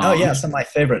 Oh yeah, some of my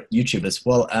favorite YouTubers.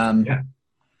 Well,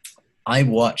 I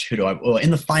watch, well,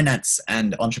 in the finance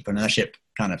and entrepreneurship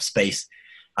kind of space,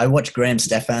 I watch Graham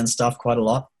Stephan's stuff quite a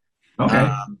lot.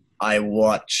 Okay. I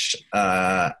watch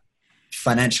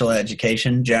financial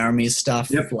education, Jeremy's stuff.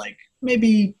 Yep. Like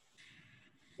maybe,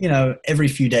 every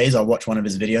few days I'll watch one of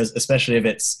his videos, especially if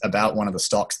it's about one of the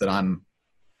stocks that I'm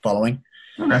following.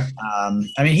 Okay.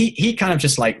 I mean, he kind of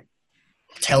just like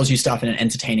tells you stuff in an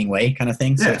entertaining way kind of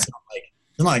thing. So it's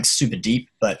not like super deep,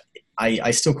 but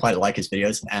I still quite like his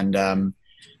videos. And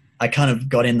I kind of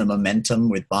got in the momentum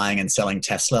with buying and selling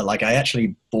Tesla. Like I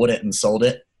actually bought it and sold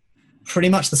it pretty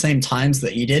much the same times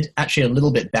that he did, actually a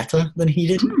little bit better than he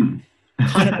did,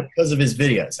 kind of because of his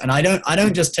videos. And I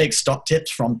don't just take stock tips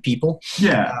from people.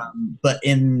 Yeah. But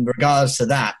in regards to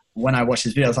that, when I watch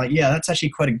his videos, I was like, yeah, that's actually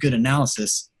quite a good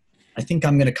analysis. I think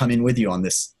I'm going to come in with you on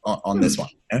this this one.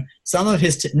 Some of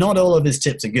his, not all of his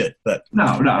tips are good, but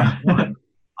no.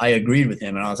 I agreed with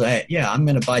him, and I was like, hey, yeah, I'm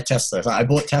going to buy Tesla. So I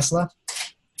bought Tesla,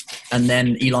 and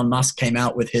then Elon Musk came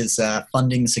out with his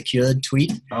funding secured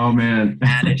tweet. Oh man!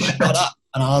 And it shot up,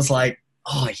 and I was like,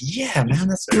 oh yeah, man,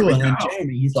 that's cool. And then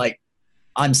Jeremy, he's like,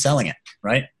 I'm selling it,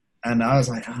 right? And I was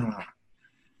like,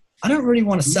 I don't really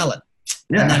want to sell it.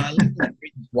 Yeah. And then I looked at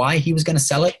why he was going to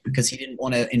sell it, because he didn't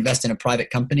want to invest in a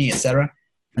private company, etc.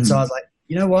 And so I was like,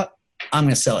 you know what? I'm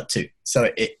going to sell it too. So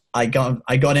I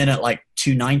got in at like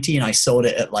 290 and I sold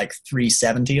it at like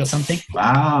 370 or something.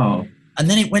 Wow. And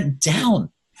then it went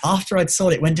down. After I'd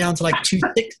sold it, it went down to like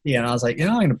 260, and I was like, I'm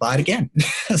going to buy it again.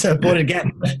 So I bought it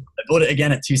again. I bought it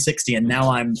again at 260, and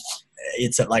now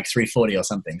it's at like 340 or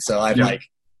something. So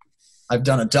I've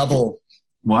done a double.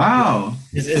 Wow.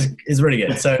 Is really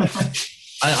good. So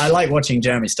I like watching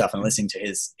Jeremy's stuff and listening to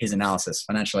his analysis,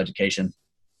 financial education.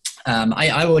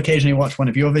 I will occasionally watch one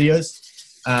of your videos.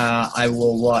 I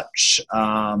will watch,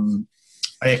 I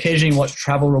occasionally watch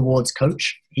Travel Rewards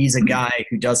Coach. He's a guy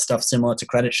who does stuff similar to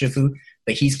Credit Shifu,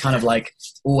 but he's kind of like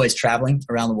always traveling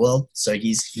around the world. So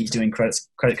he's doing credit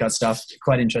card stuff,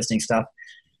 quite interesting stuff.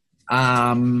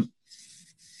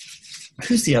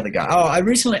 Who's the other guy? Oh,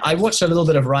 I watched a little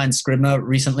bit of Ryan Scribner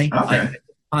recently. Okay.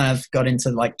 I've got into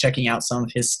like checking out some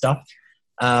of his stuff.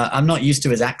 I'm not used to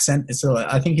his accent.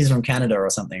 I think he's from Canada or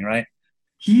something, right?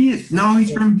 He's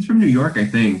from New York, I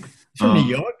think. From New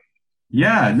York?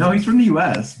 Yeah, no, he's from the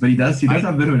U.S., but he does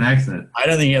have a bit of an accent. I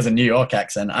don't think he has a New York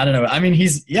accent. I don't know. I mean,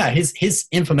 his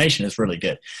information is really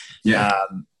good. Yeah.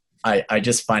 I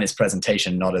just find his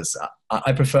presentation not as.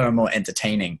 I prefer a more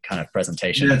entertaining kind of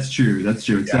presentation. That's true. It's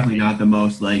definitely not the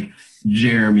most like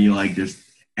Jeremy, like just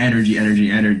energy.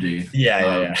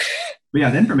 Yeah. But yeah,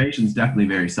 the information is definitely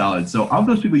very solid. So of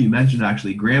those people you mentioned,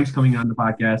 actually, Graham's coming on the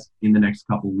podcast in the next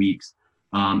couple weeks,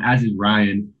 as is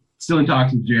Ryan. Still in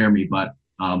talks with Jeremy, but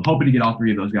hoping to get all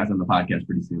three of those guys on the podcast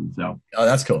pretty soon. So. Oh,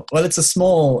 that's cool. Well, it's a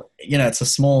small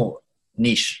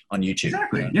niche on YouTube.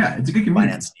 Exactly. Yeah, it's a good community.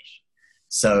 Finance niche.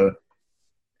 So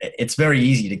it's very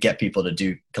easy to get people to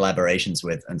do collaborations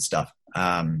with and stuff.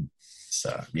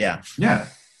 So yeah. Yeah.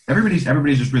 Everybody's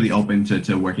just really open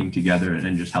to working together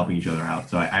and just helping each other out.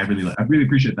 So I really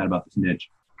appreciate that about this niche,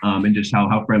 and just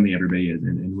how friendly everybody is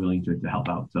and willing to help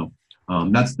out. So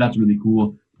that's really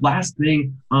cool. Last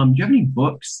thing, do you have any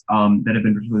books that have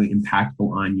been particularly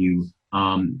impactful on you?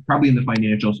 Probably in the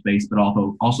financial space, but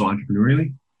also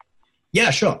entrepreneurially.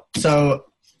 Yeah, sure. So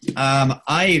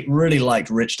I really liked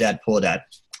Rich Dad Poor Dad,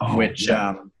 Robert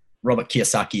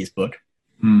Kiyosaki's book.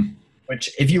 Which,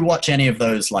 if you watch any of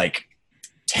those like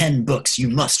 10 books you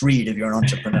must read if you're an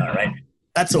entrepreneur, right?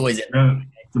 That's always it.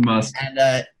 It's a must.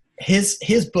 And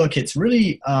his book, it's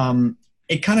really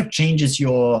it kind of changes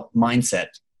your mindset.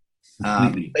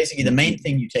 Basically, the main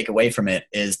thing you take away from it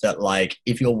is that, like,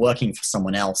 if you're working for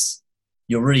someone else,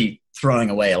 you're really throwing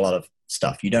away a lot of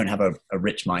stuff. You don't have a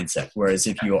rich mindset. Whereas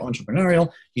if you're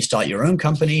entrepreneurial, you start your own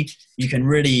company, you can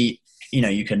really,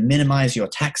 you can minimize your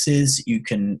taxes, you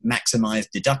can maximize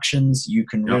deductions, you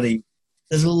can really,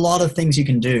 there's a lot of things you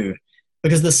can do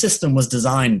because the system was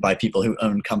designed by people who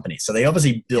own companies. So they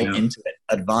obviously built into it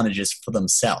advantages for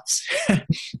themselves. Right?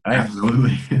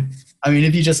 Absolutely. I mean,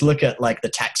 if you just look at like the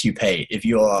tax you pay, if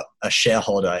you're a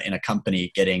shareholder in a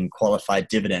company getting qualified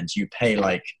dividends, you pay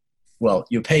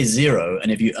you pay 0.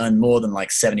 And if you earn more than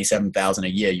like 77,000 a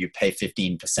year, you pay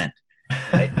 15%.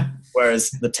 Right?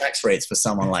 Whereas the tax rates for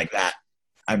someone like that,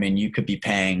 I mean, you could be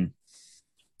paying,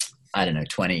 I don't know,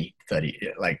 20,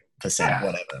 30, like percent,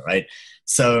 whatever. Right.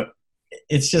 So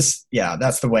it's just,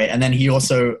 that's the way. And then he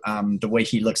also, the way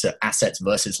he looks at assets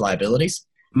versus liabilities.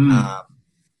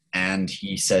 And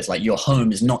he says like your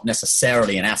home is not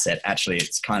necessarily an asset. Actually,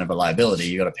 it's kind of a liability.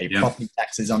 You got to pay property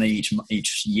taxes on it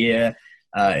each year.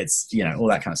 It's, all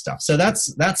that kind of stuff. So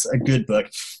that's a good book.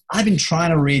 I've been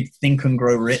trying to read Think and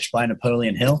Grow Rich by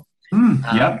Napoleon Hill.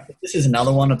 This is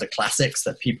another one of the classics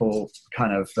that people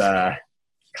kind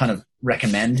of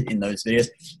recommend in those videos.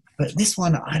 But this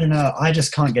one, I don't know. I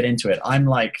just can't get into it. I'm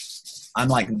like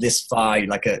this far,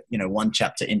 like one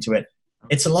chapter into it.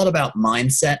 It's a lot about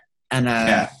mindset. And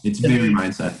it's very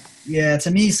mindset. Yeah,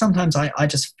 to me, sometimes I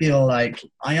just feel like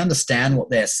I understand what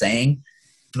they're saying,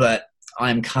 but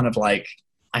I'm kind of like,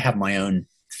 I have my own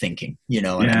thinking, you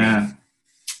know what I mean?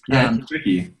 It's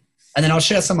tricky. And then I'll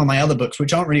share some of my other books,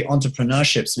 which aren't really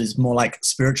entrepreneurships, it's more like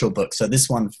spiritual books. So this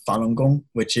one, Falun Gong,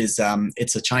 which is,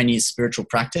 it's a Chinese spiritual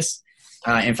practice.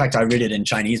 In fact, I read it in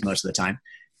Chinese most of the time.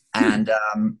 And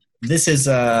this is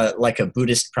like a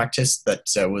Buddhist practice that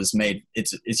was made.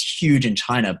 It's huge in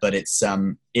China, but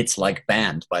it's like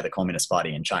banned by the Communist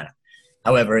Party in China.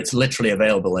 However, it's literally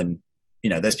available in,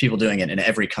 there's people doing it in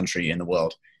every country in the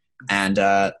world. And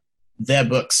their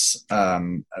books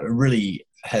really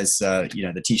has,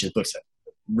 the teacher's books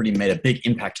really made a big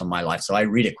impact on my life. So I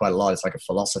read it quite a lot. It's like a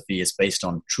philosophy. It's based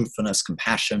on truthfulness,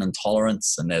 compassion, and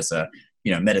tolerance. And there's a,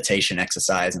 meditation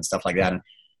exercise and stuff like that. And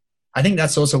I think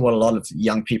that's also what a lot of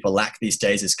young people lack these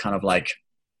days is kind of like,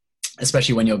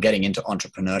 especially when you're getting into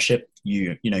entrepreneurship,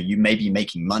 you may be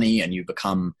making money and you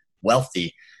become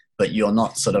wealthy, but you're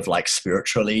not sort of like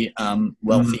spiritually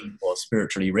wealthy or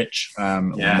spiritually rich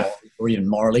or even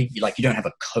morally. You don't have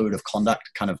a code of conduct,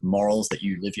 kind of morals that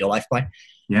you live your life by.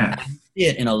 Yeah. I see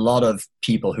it in a lot of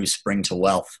people who spring to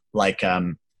wealth. Like,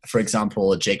 for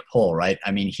example, Jake Paul, right?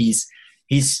 I mean, he's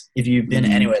if you've been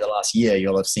anywhere the last year,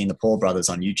 you'll have seen the Paul brothers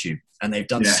on YouTube, and they've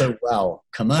done so well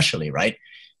commercially, right?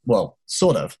 Well,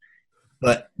 sort of,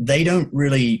 but they don't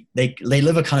really, they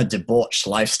live a kind of debauched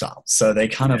lifestyle. So they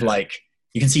kind of like,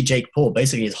 you can see Jake Paul,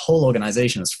 basically his whole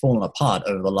organization has fallen apart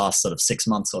over the last sort of 6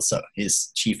 months or so.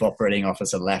 His chief operating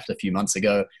officer left a few months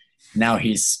ago. Now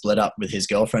he's split up with his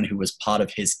girlfriend, who was part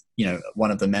of his,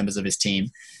 one of the members of his team.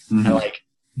 And like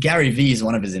Gary Vee is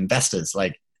one of his investors.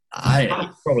 Like, he's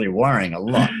probably worrying a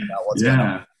lot about what's going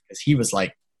on, because he was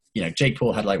like, Jake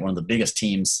Paul had like one of the biggest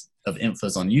teams of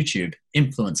influencers on YouTube,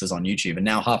 and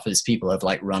now half of his people have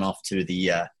like run off to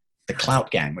the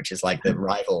Clout Gang, which is like the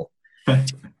rival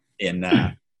in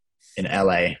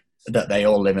LA, that they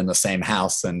all live in the same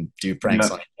house and do pranks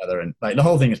on each other, and like the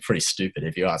whole thing is pretty stupid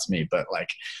if you ask me. But like,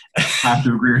 I have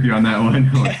to agree with you on that one.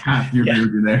 I have to agree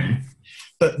with you there.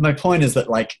 But my point is that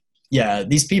like,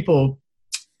 these people,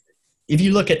 if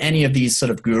you look at any of these sort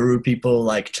of guru people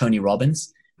like Tony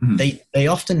Robbins, they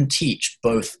often teach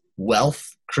both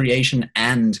wealth creation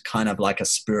and kind of like a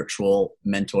spiritual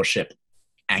mentorship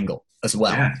angle as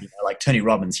well. Like Tony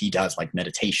Robbins, he does like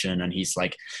meditation, and he's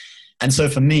like, and so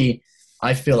for me,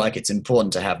 I feel like it's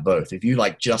important to have both. If you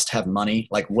like just have money,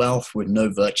 like wealth with no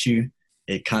virtue,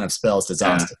 it kind of spells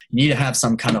disaster. You need to have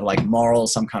some kind of like moral,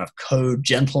 some kind of code,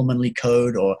 gentlemanly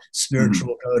code or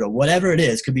spiritual code or whatever it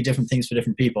is. Could be different things for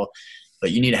different people.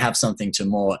 But you need to have something to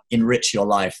more enrich your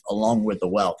life along with the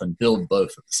wealth and build both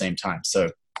at the same time.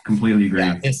 So completely agree.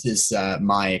 Yeah, this is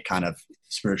my kind of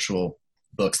spiritual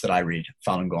books that I read,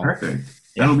 Falun Gong. Perfect.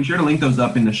 And we'll be sure to link those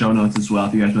up in the show notes as well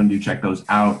if you guys want to check those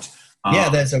out.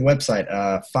 There's a website,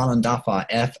 Falun Dafa,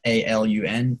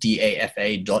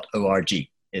 FALUNDAFA.org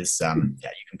is, you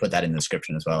can put that in the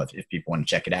description as well if people want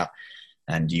to check it out.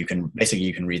 And you can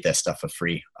read their stuff for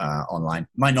free online.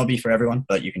 Might not be for everyone,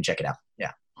 but you can check it out.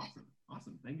 Yeah.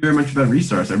 Awesome. Thank you very much for that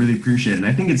resource. I really appreciate it. And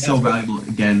I think it's so valuable,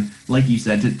 again, like you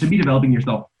said, to be developing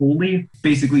yourself wholly,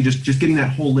 basically just getting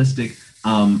that holistic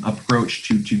approach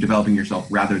to developing yourself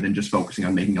rather than just focusing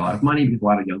on making a lot of money, because a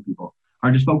lot of young people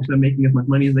are just focused on making as much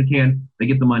money as they can. They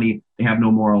get the money, they have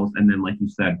no morals, and then, like you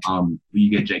said,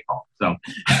 you get Jake Paul. So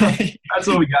that's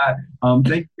what we got.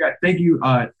 Thank you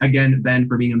again, Ben,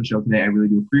 for being on the show today. I really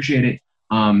do appreciate it.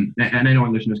 And I know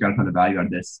our listeners got a ton of value out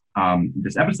of this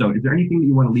episode. Is there anything that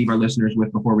you want to leave our listeners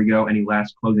with before we go? Any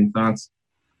last closing thoughts?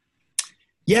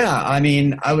 Yeah, I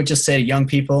mean, I would just say to young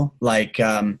people, like,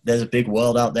 there's a big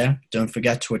world out there. Don't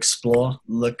forget to explore.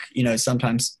 Look,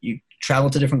 sometimes you travel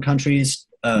to different countries,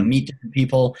 meet different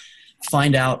people,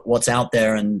 find out what's out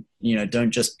there, and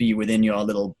don't just be within your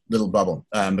little bubble,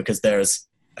 because there's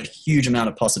a huge amount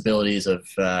of possibilities of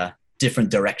different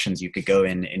directions you could go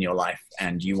in your life,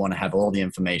 and you want to have all the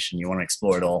information. You want to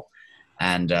explore it all,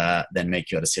 and then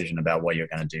make your decision about what you're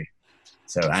going to do.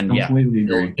 So, and Completely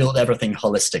agree. build everything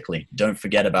holistically. Don't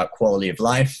forget about quality of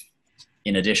life,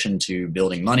 in addition to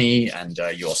building money and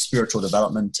your spiritual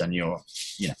development and your,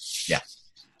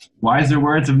 Wiser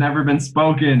words have never been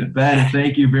spoken. Ben,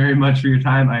 thank you very much for your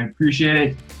time. I appreciate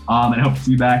it. And I hope to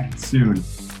see you back soon.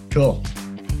 Cool.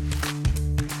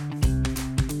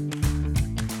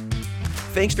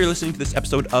 Thanks for listening to this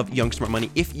episode of Young Smart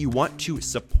Money. If you want to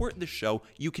support the show,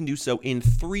 you can do so in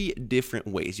 3 different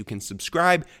ways. You can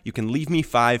subscribe, you can leave me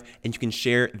 5, and you can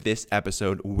share this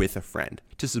episode with a friend.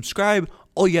 To subscribe,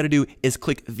 all you got to do is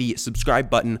click the subscribe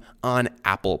button on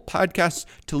Apple Podcasts.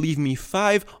 To leave me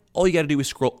 5, all you got to do is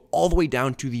scroll all the way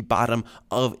down to the bottom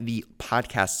of the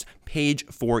podcast page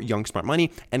for Young Smart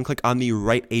Money and click on the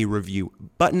Write a Review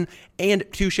button. And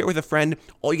to share with a friend,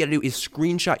 all you got to do is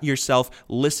screenshot yourself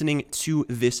listening to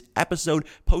this episode,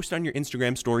 post on your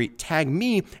Instagram story, tag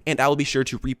me, and I will be sure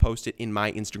to repost it in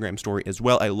my Instagram story as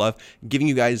well. I love giving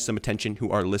you guys some attention who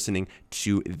are listening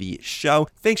to the show.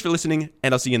 Thanks for listening,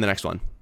 and I'll see you in the next one.